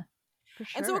 Yeah. For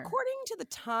sure. And so according to the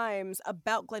Times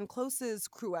about Glenn Close's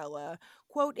Cruella,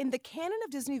 quote, in the canon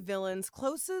of Disney villains,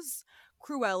 Close's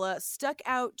Cruella stuck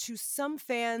out to some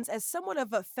fans as somewhat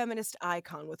of a feminist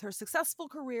icon with her successful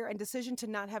career and decision to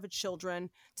not have children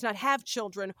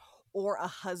or a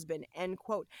husband, end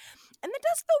quote. And that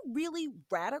does feel really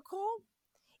radical,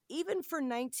 even for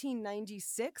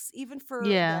 1996, even for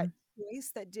that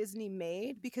choice that Disney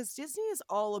made, because Disney is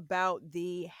all about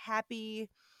the happy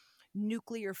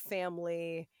nuclear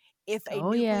family, if a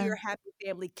nuclear happy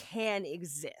family can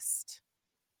exist.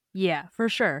 Yeah, for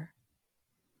sure.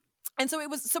 And so it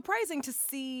was surprising to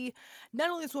see not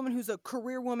only this woman who's a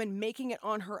career woman making it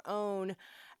on her own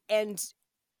and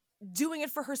doing it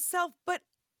for herself, but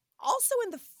also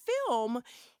in the film,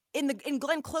 in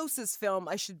Glenn Close's film,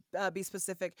 I should be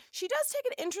specific, she does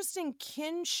take an interesting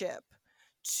kinship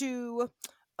to,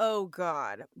 oh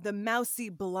God, the mousy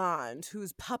blonde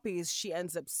whose puppies she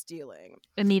ends up stealing.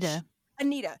 Anita.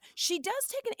 She does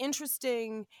take an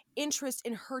interesting interest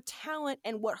in her talent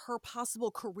and what her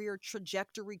possible career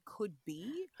trajectory could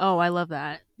be. Oh, I love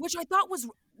that. Which I thought was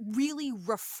really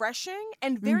refreshing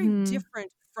and very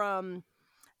different from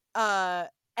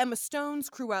Emma Stone's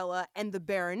Cruella and the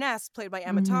Baroness, played by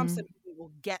Emma Thompson, who we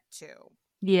will get to.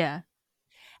 Yeah.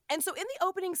 And so in the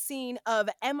opening scene of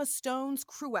Emma Stone's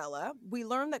Cruella, we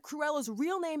learn that Cruella's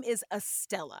real name is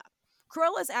Estella.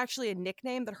 Cruella is actually a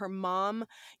nickname that her mom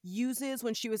uses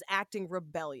when she was acting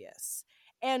rebellious.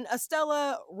 And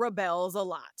Estella rebels a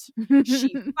lot.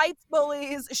 She fights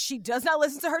bullies. She does not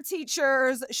listen to her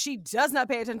teachers. She does not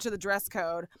pay attention to the dress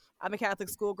code. I'm a Catholic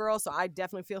schoolgirl, so I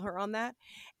definitely feel her on that.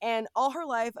 And all her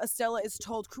life, Estella is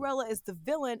told Cruella is the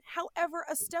villain. However,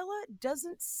 Estella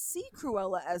doesn't see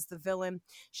Cruella as the villain.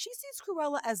 She sees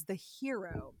Cruella as the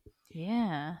hero.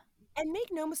 Yeah. And make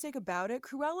no mistake about it,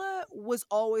 Cruella was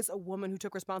always a woman who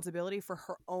took responsibility for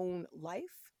her own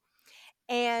life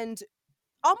and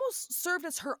almost served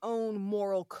as her own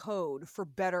moral code, for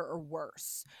better or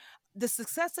worse. The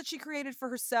success that she created for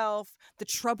herself, the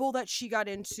trouble that she got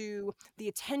into, the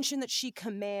attention that she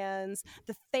commands,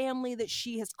 the family that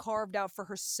she has carved out for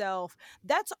herself,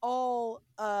 that's all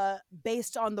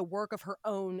based on the work of her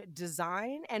own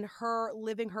design and her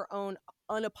living her own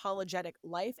unapologetic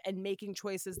life and making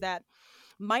choices that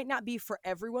might not be for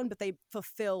everyone, but they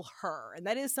fulfill her. And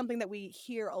that is something that we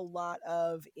hear a lot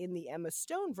of in the Emma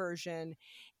Stone version,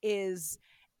 is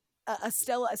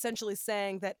Estella essentially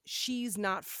saying that she's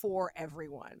not for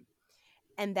everyone,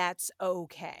 and that's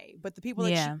okay. But the people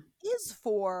that she is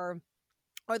for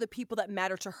are the people that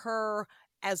matter to her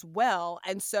as well.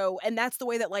 And that's the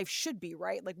way that life should be,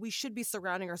 right? Like, we should be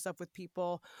surrounding ourselves with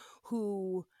people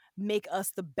who make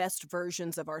us the best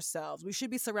versions of ourselves. We should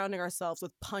be surrounding ourselves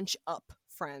with punch up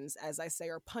friends, as I say,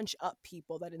 or punch up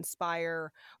people that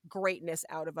inspire greatness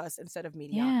out of us instead of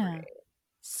mediocrity. Yeah.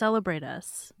 Celebrate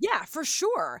us. Yeah, for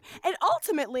sure. And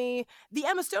ultimately, the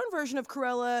Emma Stone version of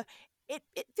Cruella, it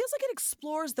feels like it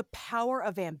explores the power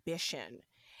of ambition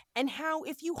and how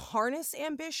if you harness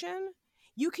ambition,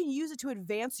 you can use it to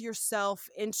advance yourself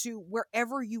into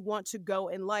wherever you want to go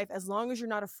in life, as long as you're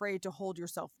not afraid to hold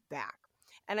yourself back.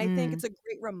 And I think it's a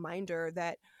great reminder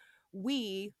that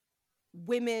we,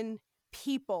 women,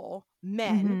 people,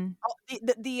 men,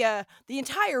 the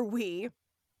entire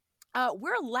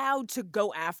we're allowed to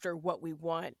go after what we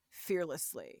want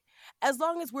fearlessly, as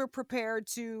long as we're prepared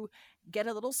to get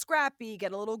a little scrappy,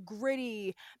 get a little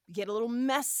gritty, get a little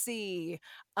messy,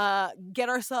 get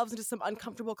ourselves into some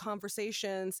uncomfortable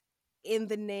conversations in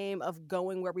the name of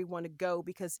going where we want to go,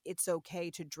 because it's okay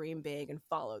to dream big and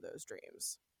follow those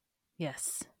dreams.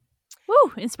 Yes.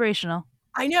 Woo, inspirational.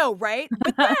 I know, right?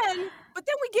 But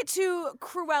then we get to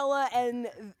Cruella and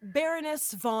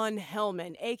Baroness von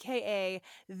Hellman, aka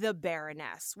the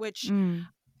Baroness, which,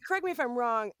 correct me if I'm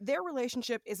wrong, their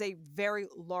relationship is a very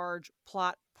large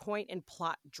plot point and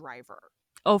plot driver.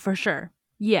 Oh, for sure.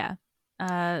 Yeah.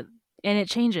 And it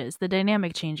changes. The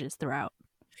dynamic changes throughout.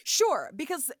 Sure,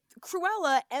 because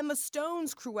Cruella, Emma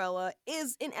Stone's Cruella,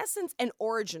 is in essence an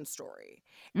origin story.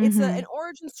 It's an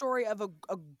origin story of a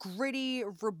gritty,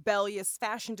 rebellious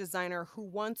fashion designer who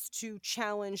wants to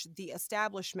challenge the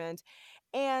establishment.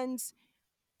 And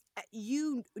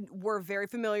you were very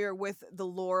familiar with the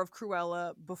lore of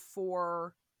Cruella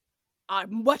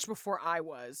much before I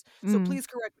was. So please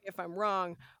correct me if I'm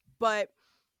wrong. But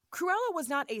Cruella was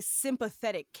not a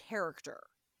sympathetic character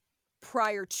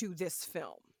prior to this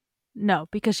film. No,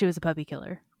 because she was a puppy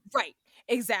killer. Right,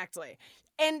 exactly.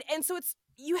 And so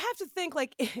you have to think,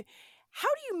 like, how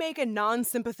do you make a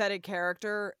non-sympathetic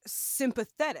character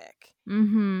sympathetic?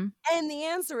 Mm-hmm. And the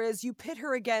answer is you pit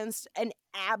her against an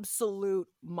absolute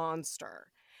monster.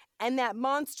 And that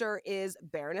monster is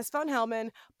Baroness von Hellman,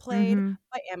 played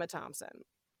by Emma Thompson.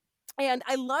 And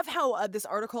I love how this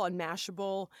article on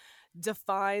Mashable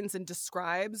defines and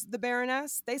describes the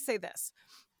Baroness. They say this,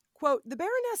 quote, "The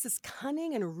Baroness is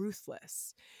cunning and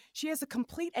ruthless. She has a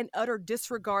complete and utter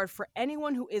disregard for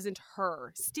anyone who isn't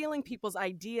her, stealing people's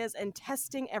ideas and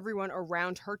testing everyone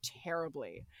around her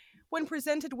terribly. When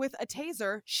presented with a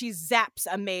taser, she zaps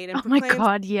a maid and proclaims, my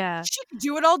God, yeah, she can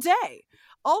do it all day.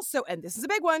 Also, and this is a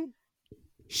big one,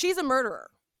 she's a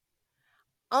murderer.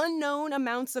 Unknown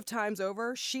amounts of times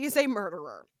over, she's a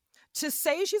murderer. To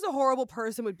say she's a horrible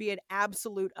person would be an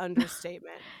absolute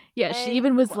understatement." Yeah, she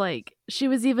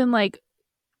was even like,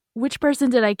 which person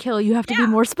did I kill? You have to be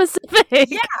more specific.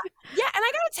 Yeah, and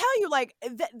I gotta tell you, like,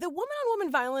 the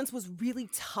woman-on-woman violence was really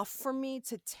tough for me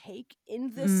to take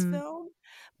in this film,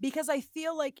 because I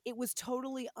feel like it was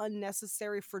totally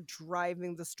unnecessary for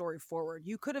driving the story forward.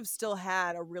 You could have still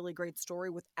had a really great story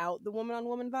without the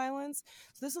woman-on-woman violence.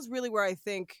 So this is really where I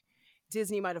think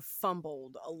Disney might have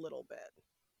fumbled a little bit.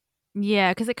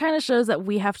 Yeah, because it kind of shows that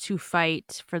we have to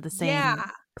fight for the same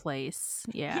place.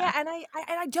 Yeah, and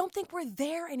I don't think we're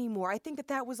there anymore. I think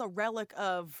that was a relic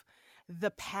of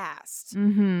the past.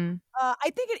 I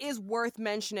think it is worth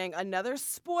mentioning another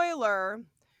spoiler.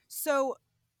 So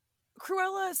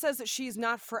Cruella says that she's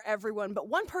not for everyone, but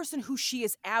one person who she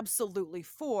is absolutely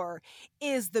for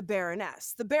is the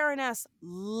Baroness. The Baroness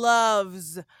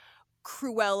loves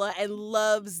Cruella and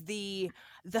loves the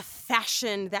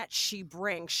fashion that she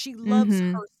brings. She loves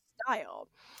her style.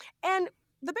 And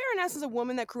the Baroness is a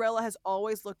woman that Cruella has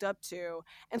always looked up to.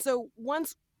 And so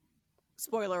once,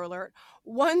 spoiler alert,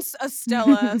 once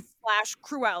Estella /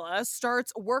 Cruella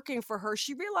starts working for her,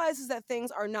 she realizes that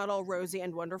things are not all rosy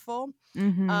and wonderful.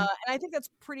 And I think that's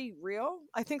pretty real.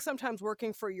 I think sometimes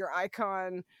working for your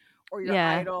icon or your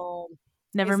idol...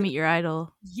 Never meet your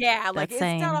idol. Yeah, like it's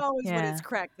not always what it's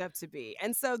cracked up to be.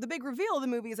 And so the big reveal of the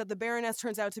movie is that the Baroness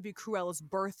turns out to be Cruella's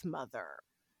birth mother.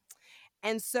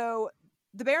 And so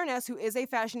the Baroness, who is a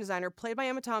fashion designer played by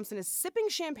Emma Thompson, is sipping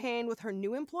champagne with her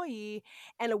new employee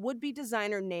and a would-be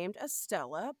designer named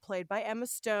Estella, played by Emma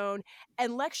Stone,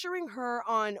 and lecturing her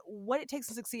on what it takes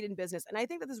to succeed in business. And I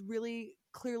think that this really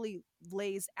clearly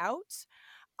lays out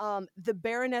the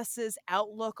Baroness's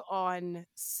outlook on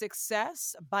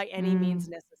success by any means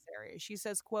necessary. She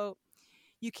says, quote,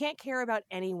 "You can't care about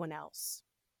anyone else.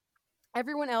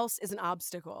 Everyone else is an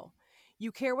obstacle.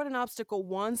 You care what an obstacle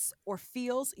wants or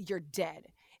feels, you're dead.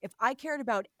 If I cared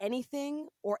about anything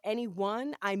or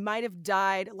anyone, I might have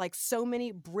died like so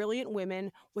many brilliant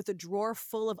women with a drawer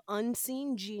full of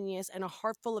unseen genius and a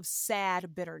heart full of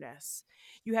sad bitterness.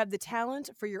 You have the talent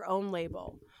for your own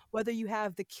label. Whether you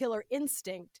have the killer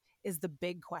instinct is the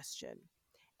big question."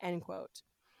 End quote.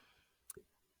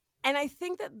 And I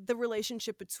think that the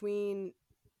relationship between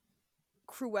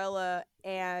Cruella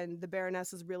and the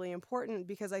Baroness is really important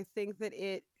because I think that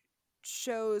it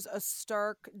shows a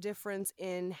stark difference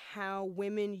in how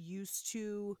women used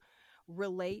to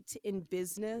relate in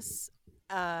business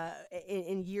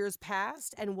in years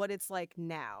past and what it's like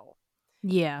now.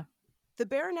 Yeah. The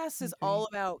Baroness is all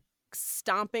about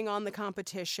stomping on the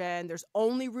competition. There's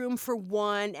only room for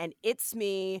one, and it's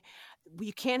me.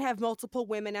 You can't have multiple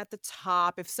women at the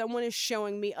top. If someone is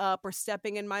showing me up or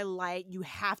stepping in my light, you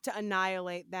have to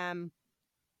annihilate them.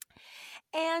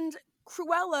 And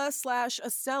Cruella /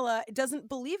 Estella doesn't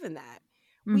believe in that.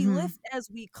 We lift as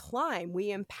we climb.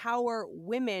 We empower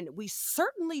women. We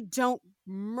certainly don't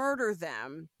murder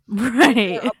them. Right.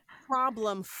 They're a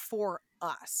problem for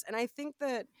us. And I think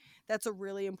that that's a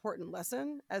really important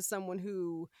lesson as someone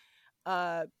who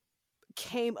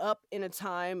came up in a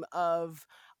time of,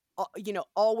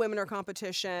 all women are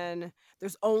competition.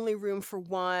 There's only room for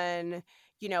one.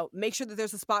 Make sure that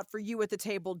there's a spot for you at the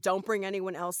table. Don't bring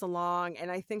anyone else along.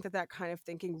 And I think that kind of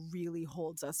thinking really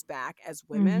holds us back as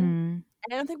women.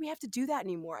 And I don't think we have to do that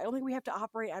anymore. I don't think we have to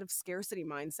operate out of scarcity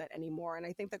mindset anymore. And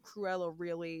I think that Cruella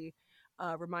really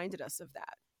reminded us of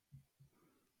that.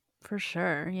 For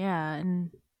sure. Yeah.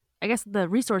 And I guess the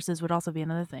resources would also be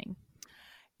another thing.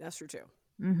 That's true too.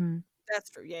 That's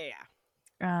true. Yeah.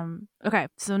 Okay,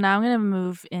 so now I'm going to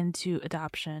move into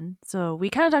adoption. So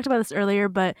we kind of talked about this earlier,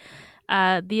 but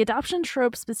the adoption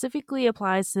trope specifically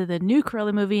applies to the new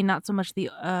Cruella movie, not so much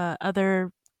the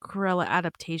other Cruella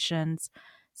adaptations.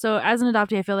 So as an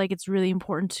adoptee, I feel like it's really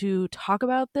important to talk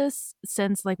about this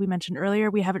since, like we mentioned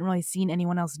earlier, we haven't really seen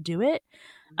anyone else do it.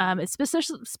 It's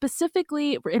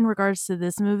specifically in regards to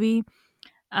this movie,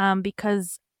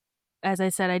 because, as I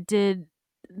said, I did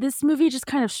this movie just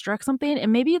kind of struck something,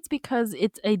 and maybe it's because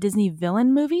it's a Disney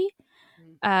villain movie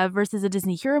versus a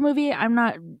Disney hero movie. I'm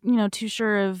not, too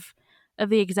sure of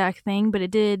the exact thing, but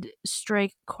it did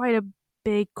strike quite a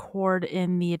big chord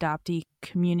in the adoptee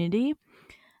community.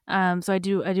 So I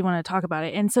do want to talk about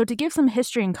it. And so to give some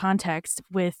history and context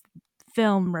with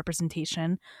film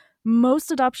representation,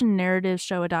 most adoption narratives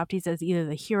show adoptees as either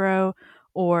the hero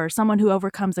or someone who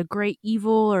overcomes a great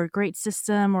evil or a great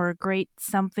system or a great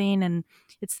something, and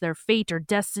it's their fate or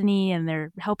destiny, and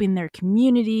they're helping their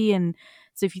community. And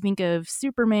so if you think of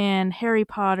Superman, Harry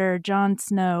Potter, Jon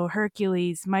Snow,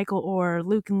 Hercules, Michael Orr,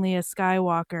 Luke and Leia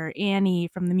Skywalker, Annie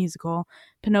from the musical,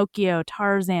 Pinocchio,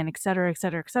 Tarzan, etc.,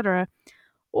 etc., etc.,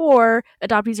 or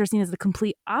adoptees are seen as the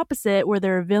complete opposite, where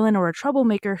they're a villain or a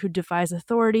troublemaker who defies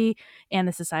authority and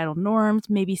the societal norms,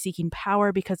 maybe seeking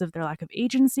power because of their lack of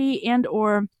agency, and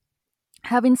or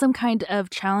having some kind of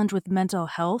challenge with mental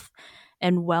health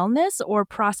and wellness, or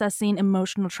processing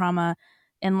emotional trauma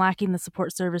and lacking the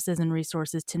support services and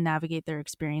resources to navigate their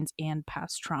experience and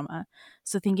past trauma.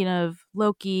 So thinking of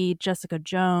Loki, Jessica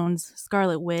Jones,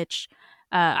 Scarlet Witch.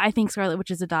 I think Scarlet Witch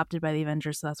is adopted by the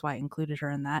Avengers, so that's why I included her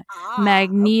in that.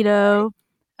 Magneto,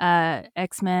 okay.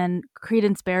 X-Men,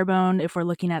 Credence Barebone, if we're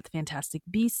looking at the Fantastic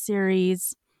Beasts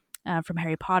series from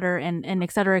Harry Potter, and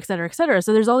et cetera, et cetera, et cetera.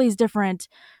 So there's all these different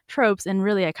tropes, and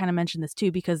really I kind of mentioned this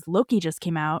too because Loki just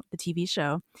came out, the TV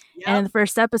show, and in the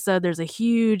first episode there's a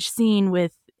huge scene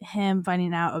with him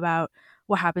finding out about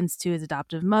what happens to his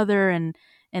adoptive mother, and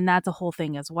that's a whole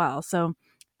thing as well. So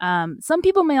some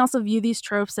people may also view these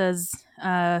tropes as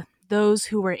those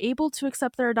who were able to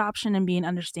accept their adoption and being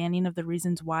understanding of the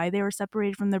reasons why they were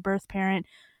separated from their birth parent,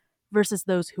 versus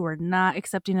those who were not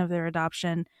accepting of their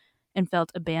adoption and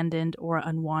felt abandoned or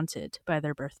unwanted by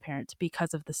their birth parent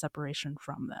because of the separation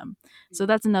from them. So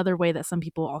that's another way that some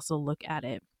people also look at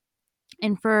it.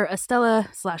 And for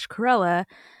Estella/Cruella,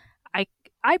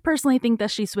 I personally think that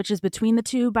she switches between the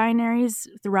two binaries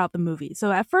throughout the movie.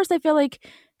 So at first I feel like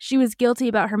she was guilty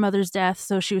about her mother's death,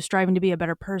 so she was striving to be a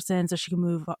better person so she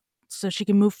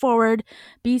can move forward,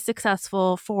 be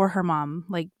successful for her mom.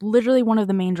 Like literally one of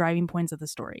the main driving points of the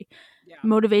story. Yeah.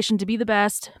 Motivation to be the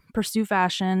best, pursue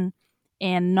fashion,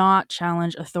 and not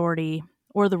challenge authority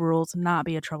or the rules, not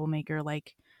be a troublemaker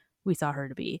like we saw her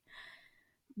to be.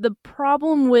 The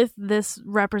problem with this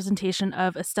representation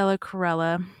of Estella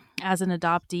Cruella as an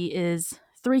adoptee is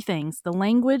three things: the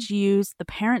language used, the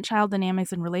parent-child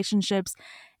dynamics and relationships,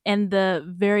 and the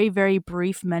very, very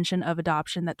brief mention of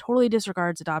adoption that totally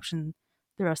disregards adoption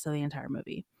the rest of the entire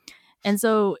movie. And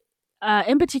so,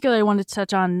 in particular, I wanted to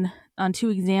touch on two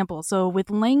examples. So with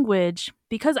language,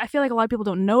 because I feel like a lot of people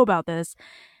don't know about this,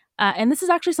 and this is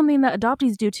actually something that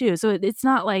adoptees do too. So it's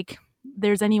not like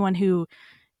there's anyone who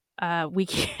we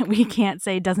can't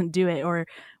say doesn't do it, or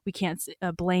we can't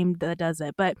blame that does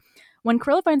it. But when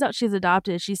Cruella finds out she's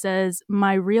adopted, she says,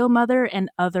 "my real mother and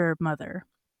other mother,"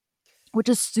 which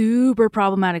is super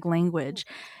problematic language.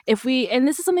 And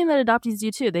this is something that adoptees do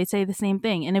too. They say the same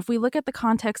thing. And if we look at the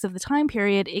context of the time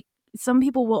period, some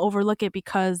people will overlook it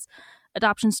because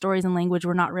adoption stories and language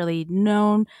were not really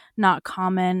known, not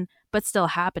common, but still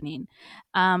happening.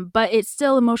 But it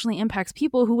still emotionally impacts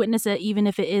people who witness it, even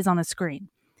if it is on a screen.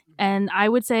 And I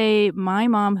would say my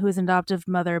mom, who is an adoptive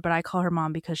mother, but I call her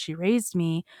mom because she raised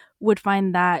me, would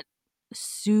find that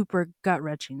super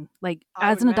gut-wrenching. Like,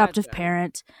 as an adoptive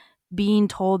parent, being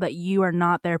told that you are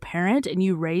not their parent and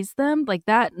you raised them, like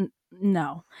that,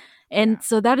 no. And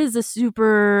so that is a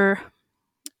super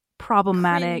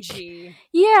problematic. Cringy.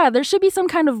 Yeah, there should be some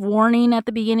kind of warning at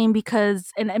the beginning,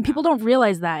 because and people don't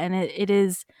realize that, and it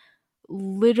is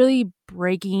literally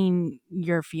breaking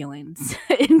your feelings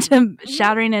into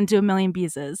shattering into a million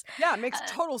pieces. Yeah, it makes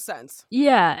total sense.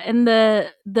 Yeah, and the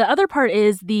other part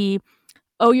is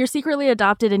you're secretly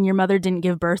adopted and your mother didn't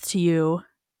give birth to you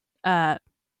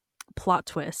plot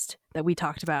twist that we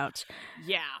talked about.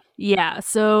 Yeah,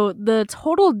 so the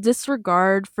total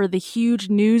disregard for the huge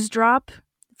news drop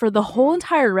for the whole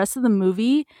entire rest of the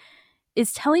movie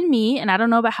is telling me, and I don't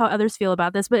know about how others feel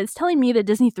about this, but it's telling me that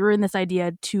Disney threw in this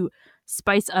idea to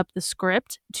spice up the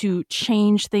script, to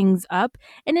change things up,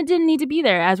 and it didn't need to be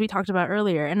there, as we talked about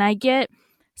earlier. And I get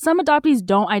some adoptees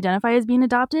don't identify as being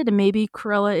adopted, and maybe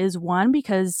Cruella is one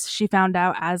because she found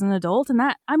out as an adult, and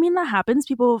that happens.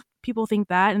 People think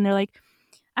that, and they're like,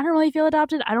 I don't really feel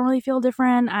adopted. I don't really feel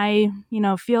different. I,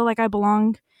 feel like I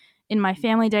belong in my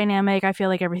family dynamic. I feel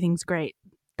like everything's great.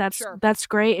 That's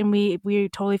great, and we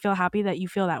totally feel happy that you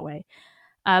feel that way.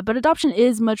 But adoption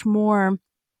is much more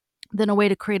than a way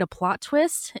to create a plot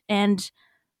twist, and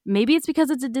maybe it's because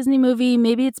it's a Disney movie.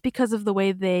 Maybe it's because of the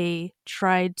way they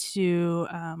tried to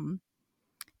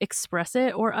express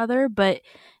it or other. But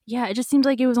yeah, it just seems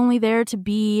like it was only there to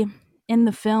be in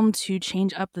the film to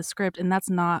change up the script, and that's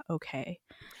not okay.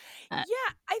 Yeah,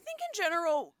 I think in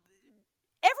general,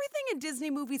 everything in Disney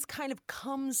movies kind of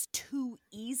comes too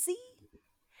easy.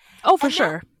 Oh, for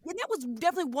sure. And that was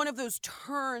definitely one of those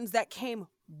turns that came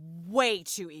way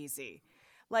too easy.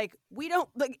 Like, we don't,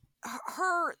 like,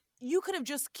 her, you could have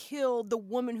just killed the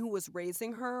woman who was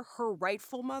raising her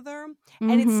rightful mother,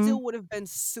 and it still would have been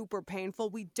super painful.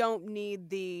 We don't need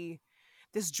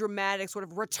this dramatic sort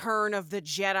of return of the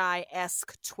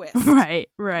Jedi-esque twist. Right.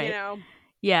 You know?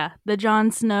 Yeah, the Jon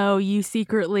Snow, you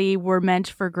secretly were meant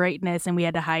for greatness and we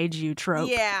had to hide you trope.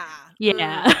 Yeah.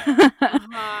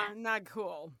 Not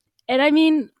cool. And I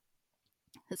mean,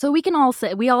 so we can all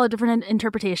say, we all have different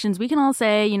interpretations. We can all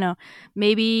say, you know,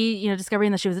 maybe, you know,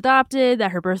 discovering that she was adopted,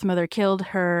 that her birth mother killed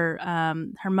her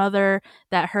mother,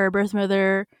 that her birth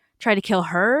mother tried to kill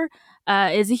her,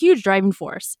 is a huge driving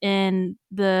force in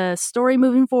the story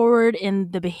moving forward,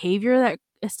 in the behavior that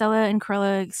Estella and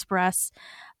Cruella express.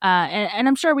 And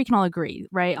I'm sure we can all agree,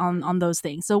 right, on those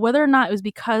things. So whether or not it was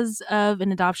because of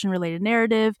an adoption-related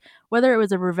narrative, whether it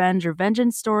was a revenge or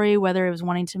vengeance story, whether it was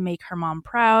wanting to make her mom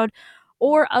proud,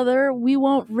 or other, we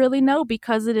won't really know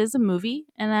because it is a movie,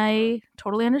 and I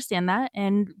totally understand that.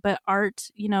 But art,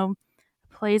 you know,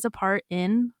 plays a part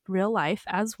in real life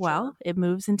as well. Sure. It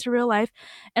moves into real life,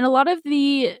 and a lot of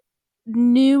the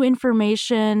new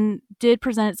information did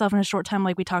present itself in a short time,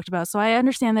 like we talked about. So I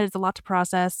understand that it's a lot to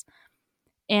process.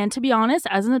 And to be honest,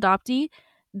 as an adoptee,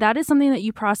 that is something that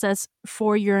you process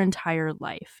for your entire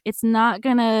life. It's not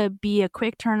going to be a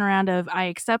quick turnaround of I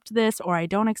accept this or I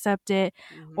don't accept it,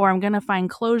 or I'm going to find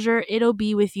closure. It'll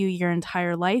be with you your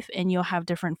entire life, and you'll have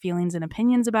different feelings and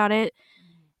opinions about it.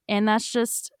 And that's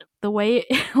just the way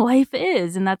life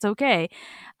is, and that's okay.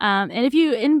 And if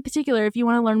you, in particular, if you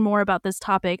want to learn more about this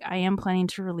topic, I am planning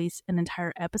to release an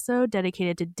entire episode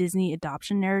dedicated to Disney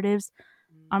adoption narratives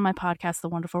on my podcast, The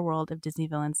Wonderful World of Disney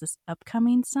Villains, this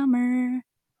upcoming summer.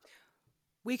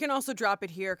 We can also drop it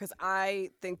here because I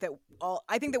think that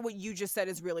what you just said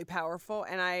is really powerful,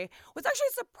 and I was actually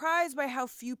surprised by how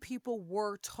few people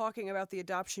were talking about the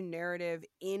adoption narrative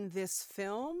in this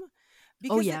film.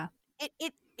 Because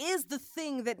it is the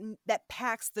thing that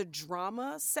packs the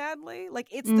drama, sadly. Like,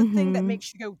 it's the thing that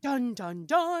makes you go dun dun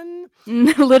dun.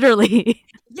 Literally.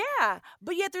 Yeah,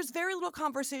 but yet there's very little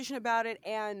conversation about it,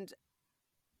 and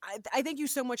I thank you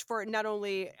so much for not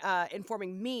only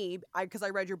informing me, because I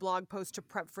read your blog post to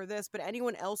prep for this, but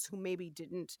anyone else who maybe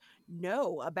didn't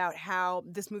know about how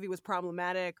this movie was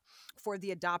problematic for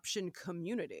the adoption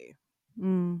community.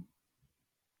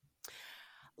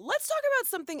 Let's talk about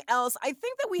something else. I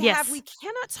think that we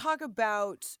cannot talk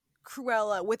about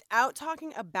Cruella without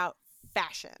talking about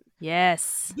fashion.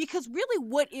 Yes. Because really,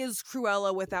 what is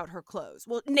Cruella without her clothes?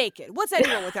 Well, naked. What's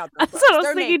anyone without their clothes? That's what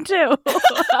I was thinking too.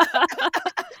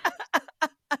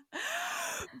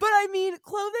 But I mean,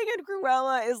 clothing in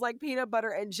Cruella is like peanut butter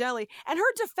and jelly. And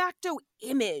her de facto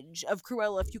image of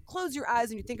Cruella, if you close your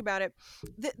eyes and you think about it,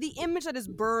 the image that is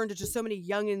burned into so many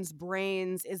youngins'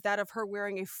 brains is that of her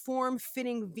wearing a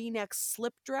form-fitting V-neck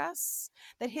slip dress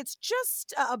that hits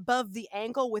just above the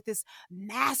ankle with this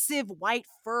massive white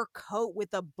fur coat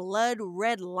with a blood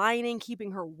red lining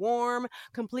keeping her warm,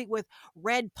 complete with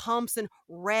red pumps and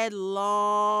red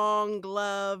long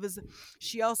gloves.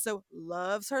 She also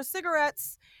loves her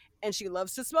cigarettes, and she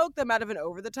loves to smoke them out of an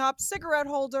over-the-top cigarette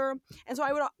holder. And so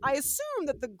I assume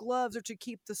that the gloves are to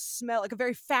keep the smell, like a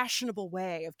very fashionable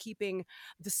way of keeping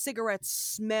the cigarette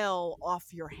smell off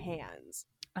your hands.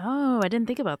 Oh, I didn't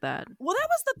think about that. Well,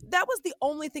 that was the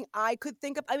only thing I could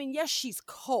think of. I mean, yes, she's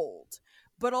cold,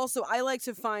 but also I like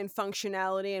to find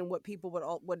functionality in what people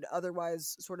would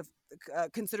otherwise sort of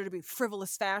consider to be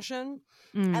frivolous fashion.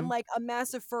 And like a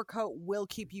massive fur coat will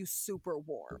keep you super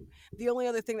warm. The only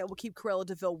other thing that will keep Cruella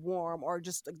DeVil warm are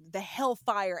just the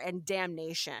hellfire and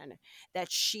damnation that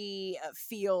she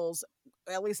feels,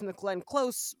 at least in the Glenn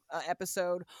Close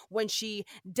episode, when she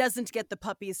doesn't get the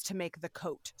puppies to make the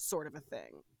coat, sort of a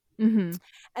thing. And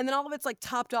then all of it's like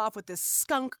topped off with this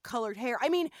skunk colored hair. I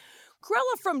mean,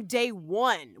 Cruella from day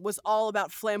one was all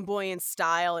about flamboyant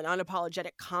style and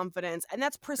unapologetic confidence. And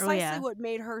that's precisely what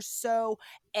made her so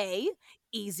A,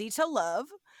 easy to love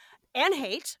and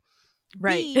hate.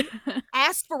 Right. B,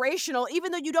 aspirational,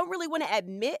 even though you don't really want to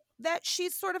admit that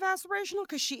she's sort of aspirational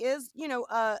because she is,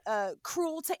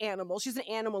 cruel to animals. She's an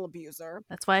animal abuser.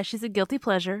 That's why she's a guilty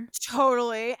pleasure.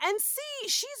 Totally. And C,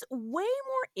 she's way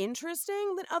more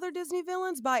interesting than other Disney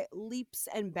villains by leaps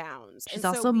and bounds. She's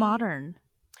also modern.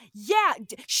 Yeah,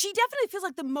 she definitely feels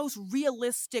like the most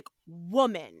realistic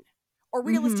woman or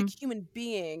realistic human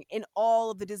being in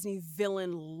all of the Disney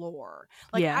villain lore.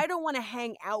 Like, I don't want to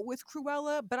hang out with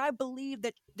Cruella, but I believe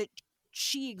that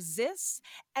she exists,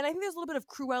 and I think there's a little bit of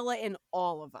Cruella in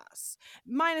all of us,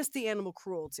 minus the animal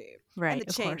cruelty and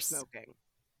the chain smoking.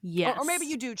 Yes. Or maybe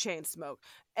you do chain smoke,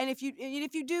 and if you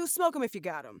do, smoke them if you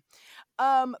got them.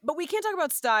 But we can't talk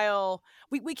about style.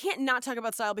 We can't not talk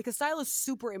about style, because style is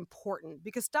super important,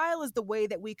 because style is the way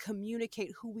that we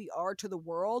communicate who we are to the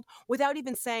world without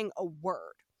even saying a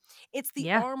word. It's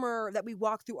the armor that we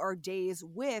walk through our days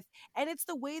with, and it's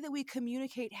the way that we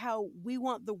communicate how we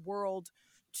want the world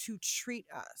to treat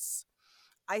us.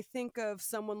 I think of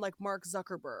someone like Mark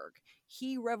Zuckerberg.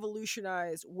 He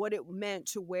revolutionized what it meant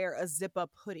to wear a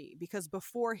zip-up hoodie, because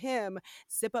before him,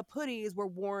 zip-up hoodies were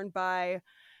worn by,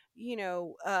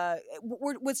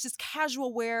 was just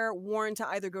casual wear worn to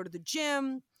either go to the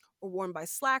gym or worn by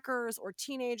slackers or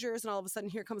teenagers. And all of a sudden,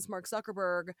 here comes Mark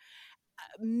Zuckerberg,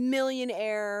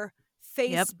 millionaire,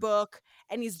 Facebook,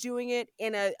 and he's doing it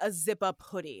in a zip-up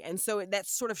hoodie. And so that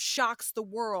sort of shocks the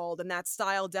world, and that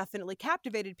style definitely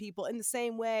captivated people in the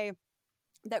same way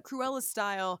that Cruella's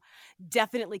style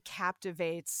definitely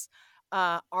captivates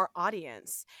our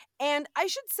audience. And I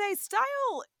should say,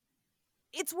 style,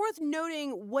 it's worth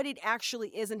noting what it actually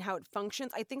is and how it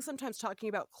functions. I think sometimes talking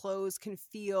about clothes can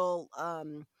feel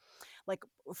like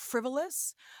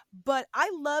frivolous, but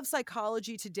I love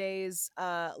Psychology Today's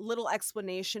little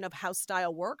explanation of how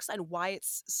style works and why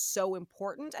it's so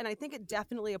important, and I think it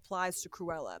definitely applies to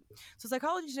Cruella. So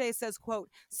Psychology Today says, quote,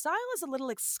 "Style is a little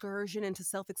excursion into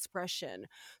self-expression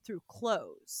through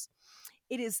clothes.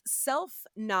 It is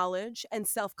self-knowledge and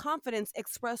self-confidence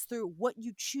expressed through what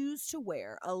you choose to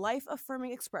wear, a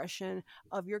life-affirming expression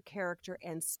of your character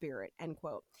and spirit," end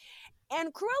quote.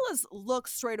 And Cruella's look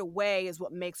straight away is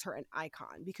what makes her an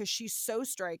icon, because she's so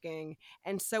striking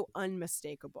and so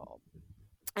unmistakable.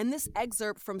 And this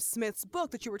excerpt from Smith's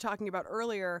book that you were talking about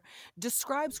earlier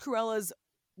describes Cruella's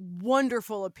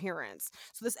wonderful appearance.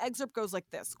 So this excerpt goes like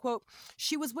this, quote,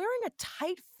 "She was wearing a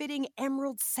tight-fitting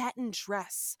emerald satin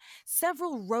dress,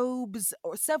 several ropes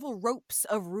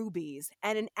of rubies,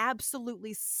 and an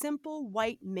absolutely simple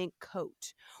white mink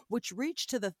coat, which reached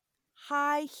to the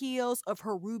high heels of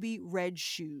her ruby red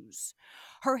shoes.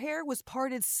 Her hair was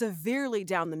parted severely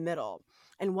down the middle,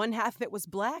 and one half of it was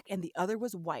black and the other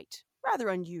was white. Rather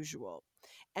unusual,"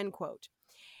 end quote.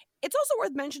 It's also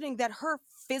worth mentioning that her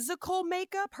physical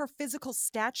makeup, her physical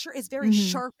stature is very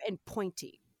sharp and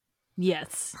pointy.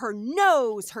 Yes. Her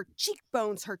nose, her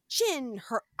cheekbones, her chin,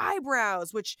 her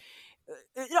eyebrows, which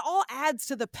it all adds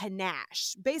to the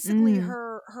panache. Basically,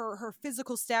 her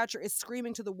physical stature is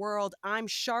screaming to the world, "I'm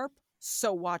sharp,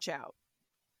 so watch out."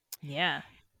 Yeah.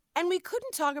 And we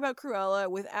couldn't talk about Cruella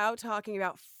without talking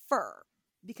about fur,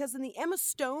 because in the Emma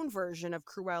Stone version of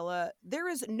Cruella, there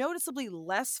is noticeably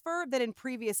less fur than in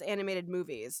previous animated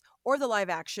movies, or the live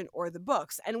action, or the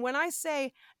books. And when I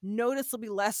say noticeably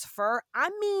less fur, I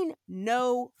mean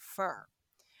no fur,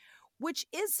 which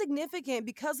is significant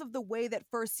because of the way that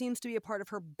fur seems to be a part of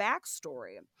her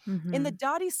backstory. In the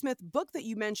Dottie Smith book that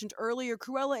you mentioned earlier,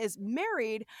 Cruella is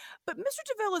married, but Mr.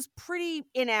 DeVil is pretty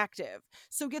inactive,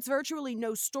 so gets virtually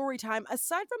no story time,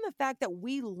 aside from the fact that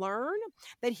we learn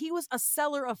that he was a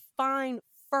seller of fine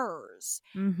furs.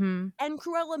 And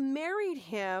Cruella married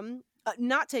him,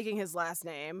 not taking his last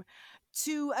name,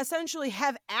 to essentially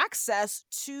have access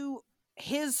to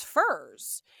his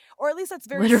furs, or at least that's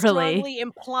very strongly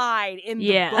implied in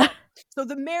the book. So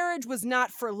the marriage was not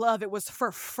for love, it was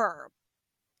for fur.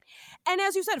 And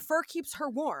as you said, fur keeps her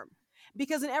warm,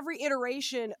 because in every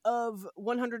iteration of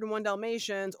 101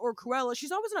 Dalmatians or Cruella,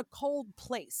 she's always in a cold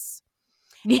place.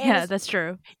 Yeah, that's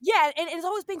true. Yeah, and it's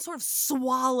always being sort of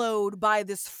swallowed by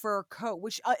this fur coat,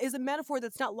 which is a metaphor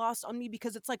that's not lost on me,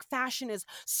 because it's like fashion is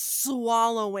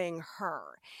swallowing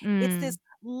her. It's this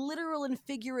literal and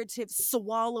figurative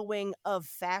swallowing of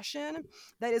fashion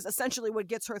that is essentially what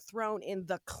gets her thrown in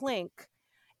the clink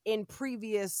in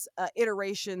previous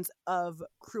iterations of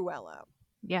Cruella.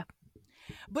 Yeah.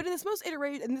 But in this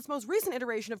most recent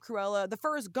iteration of Cruella, the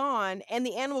fur is gone and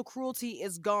the animal cruelty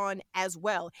is gone as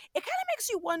well. It kind of makes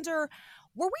you wonder,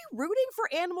 were we rooting for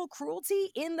animal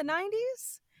cruelty in the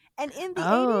 90s and in the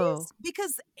 80s?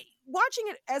 Because watching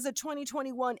it as a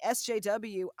 2021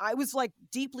 SJW, I was like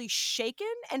deeply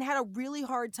shaken and had a really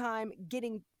hard time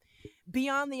getting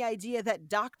beyond the idea that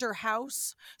Dr.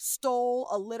 House stole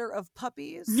a litter of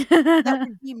puppies that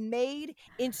would be made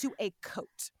into a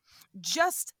coat.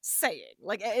 Just saying.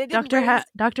 Like, it didn't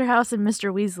Dr. House and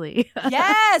Mr. Weasley.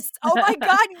 Yes! Oh my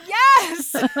God,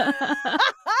 yes! I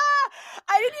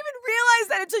didn't even realize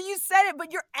that until you said it,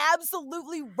 but you're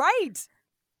absolutely right.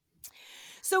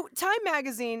 So Time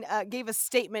Magazine gave a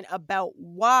statement about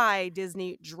why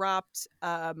Disney dropped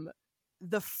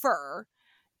the fur.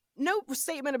 No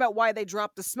statement about why they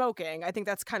dropped the smoking. I think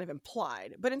that's kind of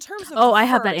implied. But in terms of I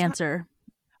have that answer.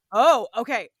 Oh,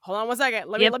 okay. Hold on one second.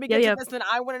 Let me get to this. Then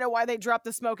I want to know why they dropped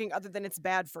the smoking, other than it's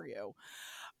bad for you.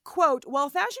 Quote, while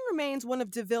fashion remains one of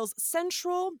DeVille's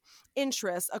central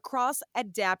interests across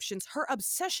adaptations, her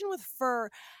obsession with fur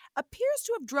appears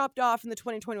to have dropped off in the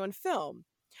 2021 film.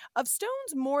 Of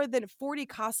Stone's more than 40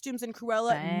 costumes in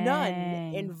Cruella,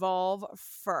 none involve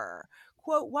fur.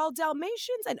 Quote, while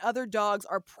Dalmatians and other dogs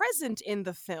are present in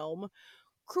the film,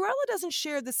 Cruella doesn't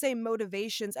share the same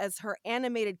motivations as her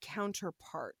animated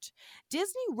counterpart.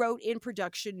 Disney wrote in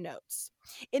production notes,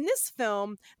 in this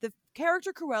film, the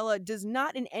character Cruella does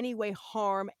not in any way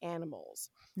harm animals.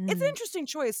 It's an interesting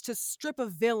choice to strip a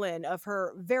villain of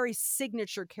her very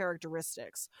signature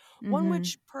characteristics, one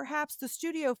which perhaps the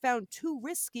studio found too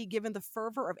risky given the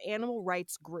fervor of animal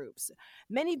rights groups.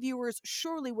 Many viewers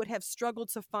surely would have struggled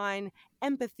to find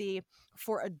empathy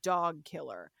for a dog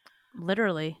killer.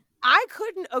 Literally. I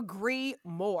couldn't agree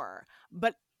more.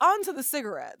 But on to the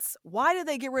cigarettes. Why did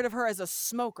they get rid of her as a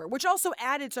smoker? Which also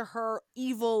added to her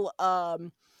evil,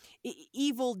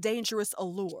 dangerous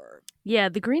allure. Yeah,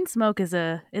 the green smoke is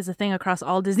a thing across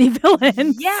all Disney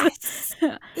villains. Yes,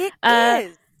 it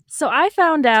is. So I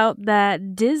found out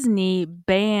that Disney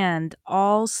banned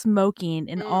all smoking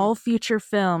in all future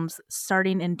films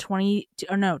starting in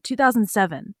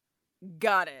 2007.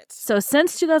 Got it. So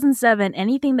since 2007,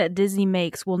 anything that Disney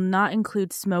makes will not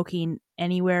include smoking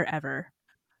anywhere ever.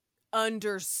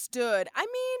 Understood. I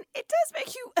mean, it does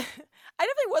make you... I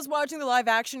definitely was watching the live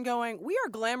action going, we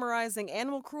are glamorizing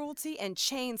animal cruelty and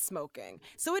chain smoking.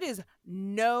 So it is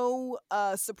no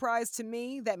surprise to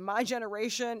me that my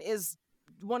generation is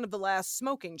one of the last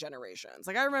smoking generations.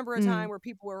 Like, I remember a time where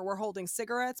people were holding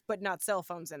cigarettes, but not cell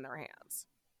phones in their hands.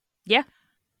 Yeah.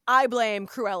 I blame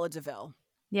Cruella DeVil.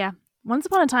 Yeah. Once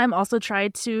Upon a Time also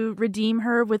tried to redeem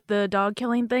her with the dog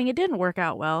killing thing. It didn't work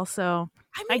out well, so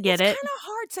I get it. It's kind of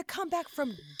hard to come back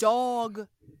from dog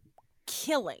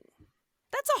killing.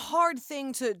 That's a hard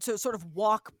thing to sort of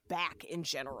walk back in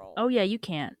general. Oh, yeah, you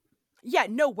can't. Yeah,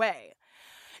 no way.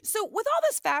 So with all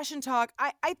this fashion talk,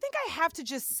 I think I have to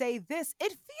just say this.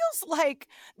 It feels like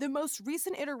the most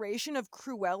recent iteration of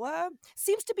Cruella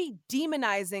seems to be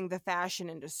demonizing the fashion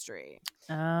industry.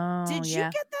 Oh, Did you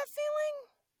get that feeling?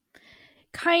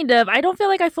 Kind of. I don't feel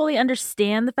like I fully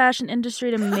understand the fashion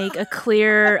industry to make a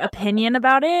clear opinion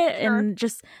about it. Sure. And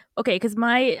just, okay, because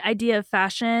my idea of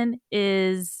fashion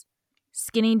is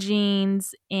skinny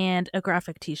jeans and a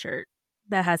graphic t-shirt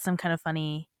that has some kind of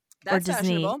funny or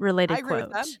Disney related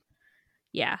quote.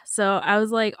 Yeah. So I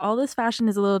was like, all this fashion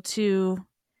is a little too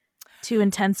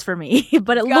intense for me,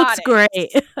 but it looks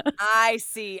great. I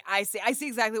see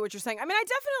exactly what you're saying. I mean, I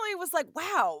definitely was like,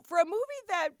 wow, for a movie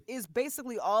that is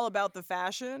basically all about the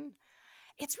fashion,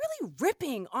 it's really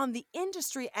ripping on the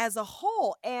industry as a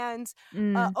whole. And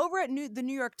over at the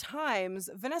New York Times,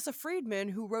 Vanessa Friedman,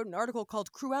 who wrote an article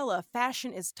called Cruella,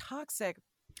 Fashion is Toxic,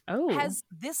 has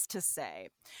this to say,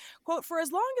 quote, for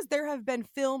as long as there have been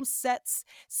films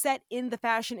set in the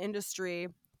fashion industry,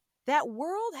 that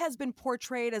world has been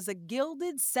portrayed as a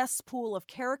gilded cesspool of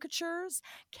caricatures,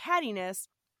 cattiness,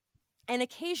 and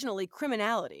occasionally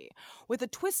criminality, with a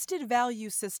twisted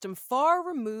value system far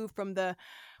removed from the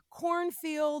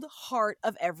cornfield heart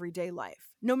of everyday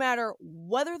life. No matter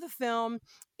what the film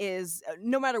is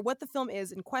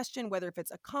in question, whether if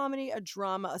it's a comedy, a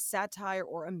drama, a satire,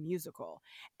 or a musical.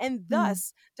 And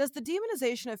thus does the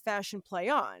demonization of fashion play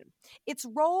on. Its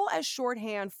role as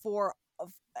shorthand for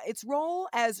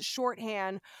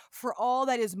all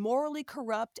that is morally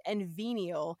corrupt and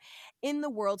venial in the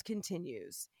world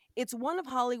continues. It's one of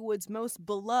Hollywood's most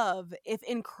beloved, if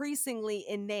increasingly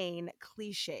inane,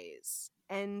 cliches.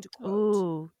 End quote.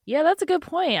 Ooh, yeah, that's a good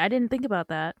point. I didn't think about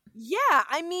that. Yeah,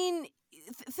 I mean,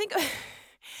 think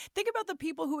about the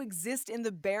people who exist in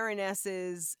the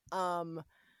Baroness's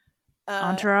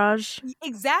entourage.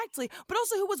 Exactly. But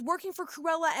also who was working for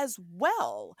Cruella as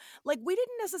well. Like, we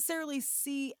didn't necessarily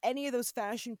see any of those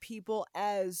fashion people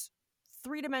as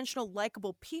three-dimensional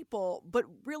likable people, but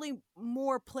really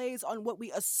more plays on what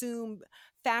we assume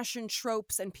fashion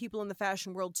tropes and people in the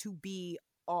fashion world to be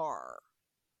are.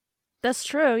 That's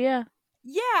true, yeah.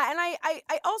 Yeah, and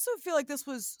I also feel like this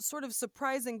was sort of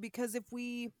surprising because if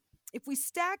we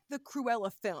stack the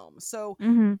Cruella film, so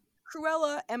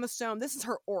Cruella, Emma Stone, this is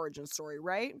her origin story,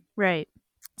 right? Right.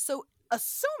 So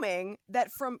assuming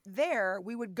that from there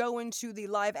we would go into the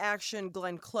live action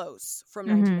Glenn Close from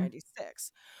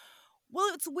 1996.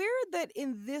 Well, it's weird that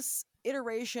in this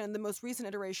iteration, the most recent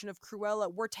iteration of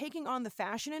Cruella, we're taking on the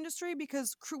fashion industry,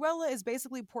 because Cruella is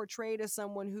basically portrayed as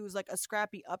someone who's like a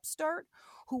scrappy upstart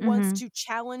who wants to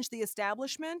challenge the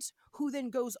establishment, who then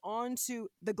goes on to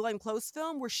the Glenn Close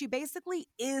film where she basically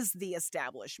is the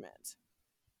establishment.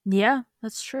 Yeah,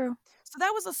 that's true. So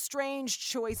that was a strange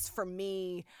choice for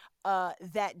me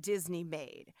that Disney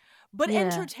made, but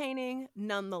entertaining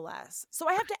nonetheless. So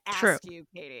I have to ask you,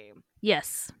 Katie.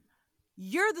 Yes.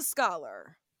 You're the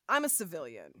scholar. I'm a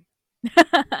civilian.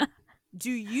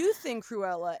 Do you think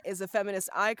Cruella is a feminist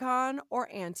icon or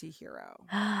anti-hero?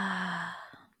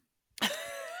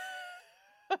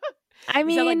 I mean,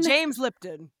 you sound like James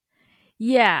Lipton.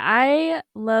 Yeah, I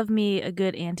love me a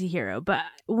good anti-hero, but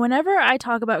whenever I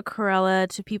talk about Cruella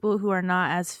to people who are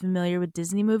not as familiar with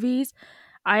Disney movies,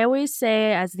 I always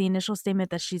say as the initial statement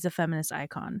that she's a feminist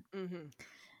icon.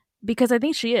 Because I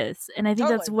think she is, and I think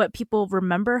that's what people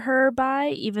remember her by,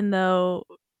 even though,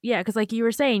 because like you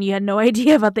were saying, you had no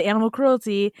idea about the animal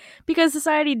cruelty because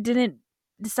society didn't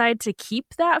decide to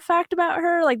keep that fact about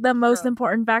her, like the most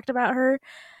important fact about her.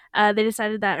 They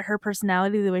decided that her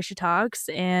personality, the way she talks,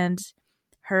 and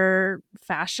her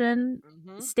fashion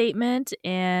statement,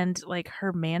 and like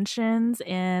her mansions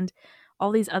and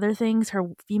all these other things, her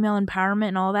female empowerment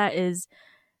and all that, is,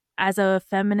 as a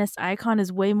feminist icon,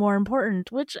 is way more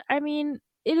important, which, I mean,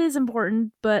 it is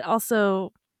important, but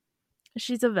also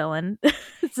she's a villain. Yeah,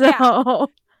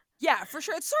 for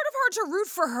sure. It's sort of hard to root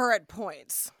for her at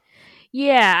points.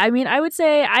 Yeah, I mean, I would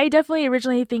say I definitely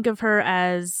originally think of her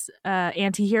as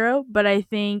anti-hero, but I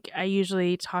think I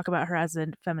usually talk about her as a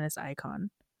feminist icon.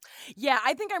 Yeah,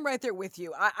 I think I'm right there with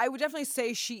you. I would definitely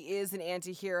say she is an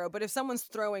anti-hero, but if someone's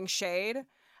throwing shade,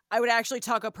 I would actually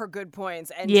talk up her good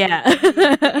points and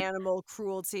the animal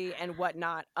cruelty and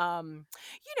whatnot. Just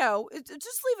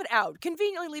leave it out.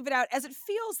 Conveniently leave it out, as it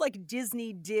feels like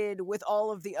Disney did with all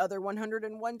of the other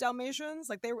 101 Dalmatians.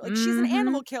 Like, they were like, she's an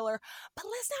animal killer, but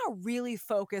let's not really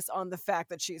focus on the fact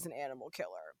that she's an animal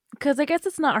killer. Because I guess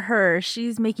it's not her.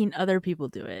 She's making other people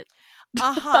do it.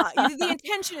 The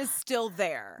intention is still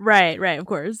there. Right, of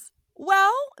course.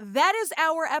 Well, that is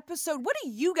our episode. What do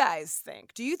you guys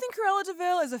think? Do you think Cruella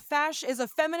DeVil is a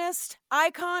feminist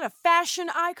icon, a fashion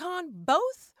icon,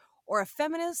 both, or a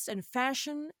feminist and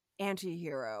fashion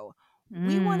anti-hero?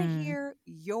 We want to hear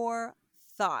your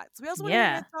thoughts. We also want to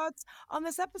hear your thoughts on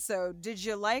this episode. Did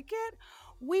you like it?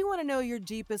 We want to know your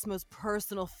deepest, most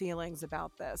personal feelings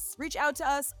about this. Reach out to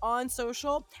us on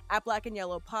social at Black and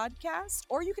Yellow Podcast,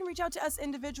 or you can reach out to us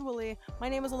individually. My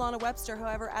name is Alana Webster.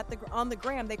 However, on the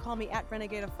gram, they call me at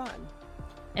Renegade of Fun.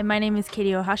 And my name is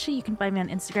Katie Ohashi. You can find me on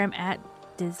Instagram at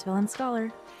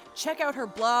DizVillainScholar. Check out her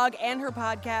blog and her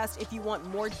podcast if you want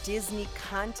more Disney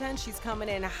content. She's coming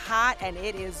in hot, and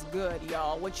it is good,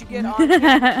 y'all. What you get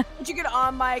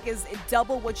on mic is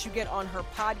double what you get on her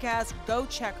podcast. Go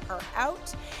check her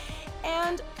out.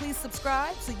 And please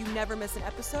subscribe so you never miss an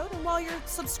episode. And while you're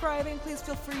subscribing, please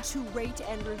feel free to rate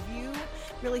and review.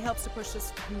 It really helps to push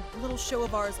this little show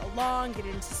of ours along, get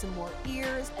it into some more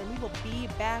ears. And we will be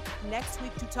back next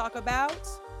week to talk about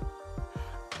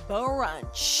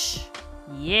brunch.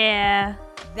 Yeah.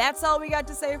 That's all we got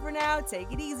to say for now.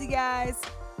 Take it easy, guys.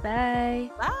 Bye.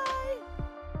 Bye.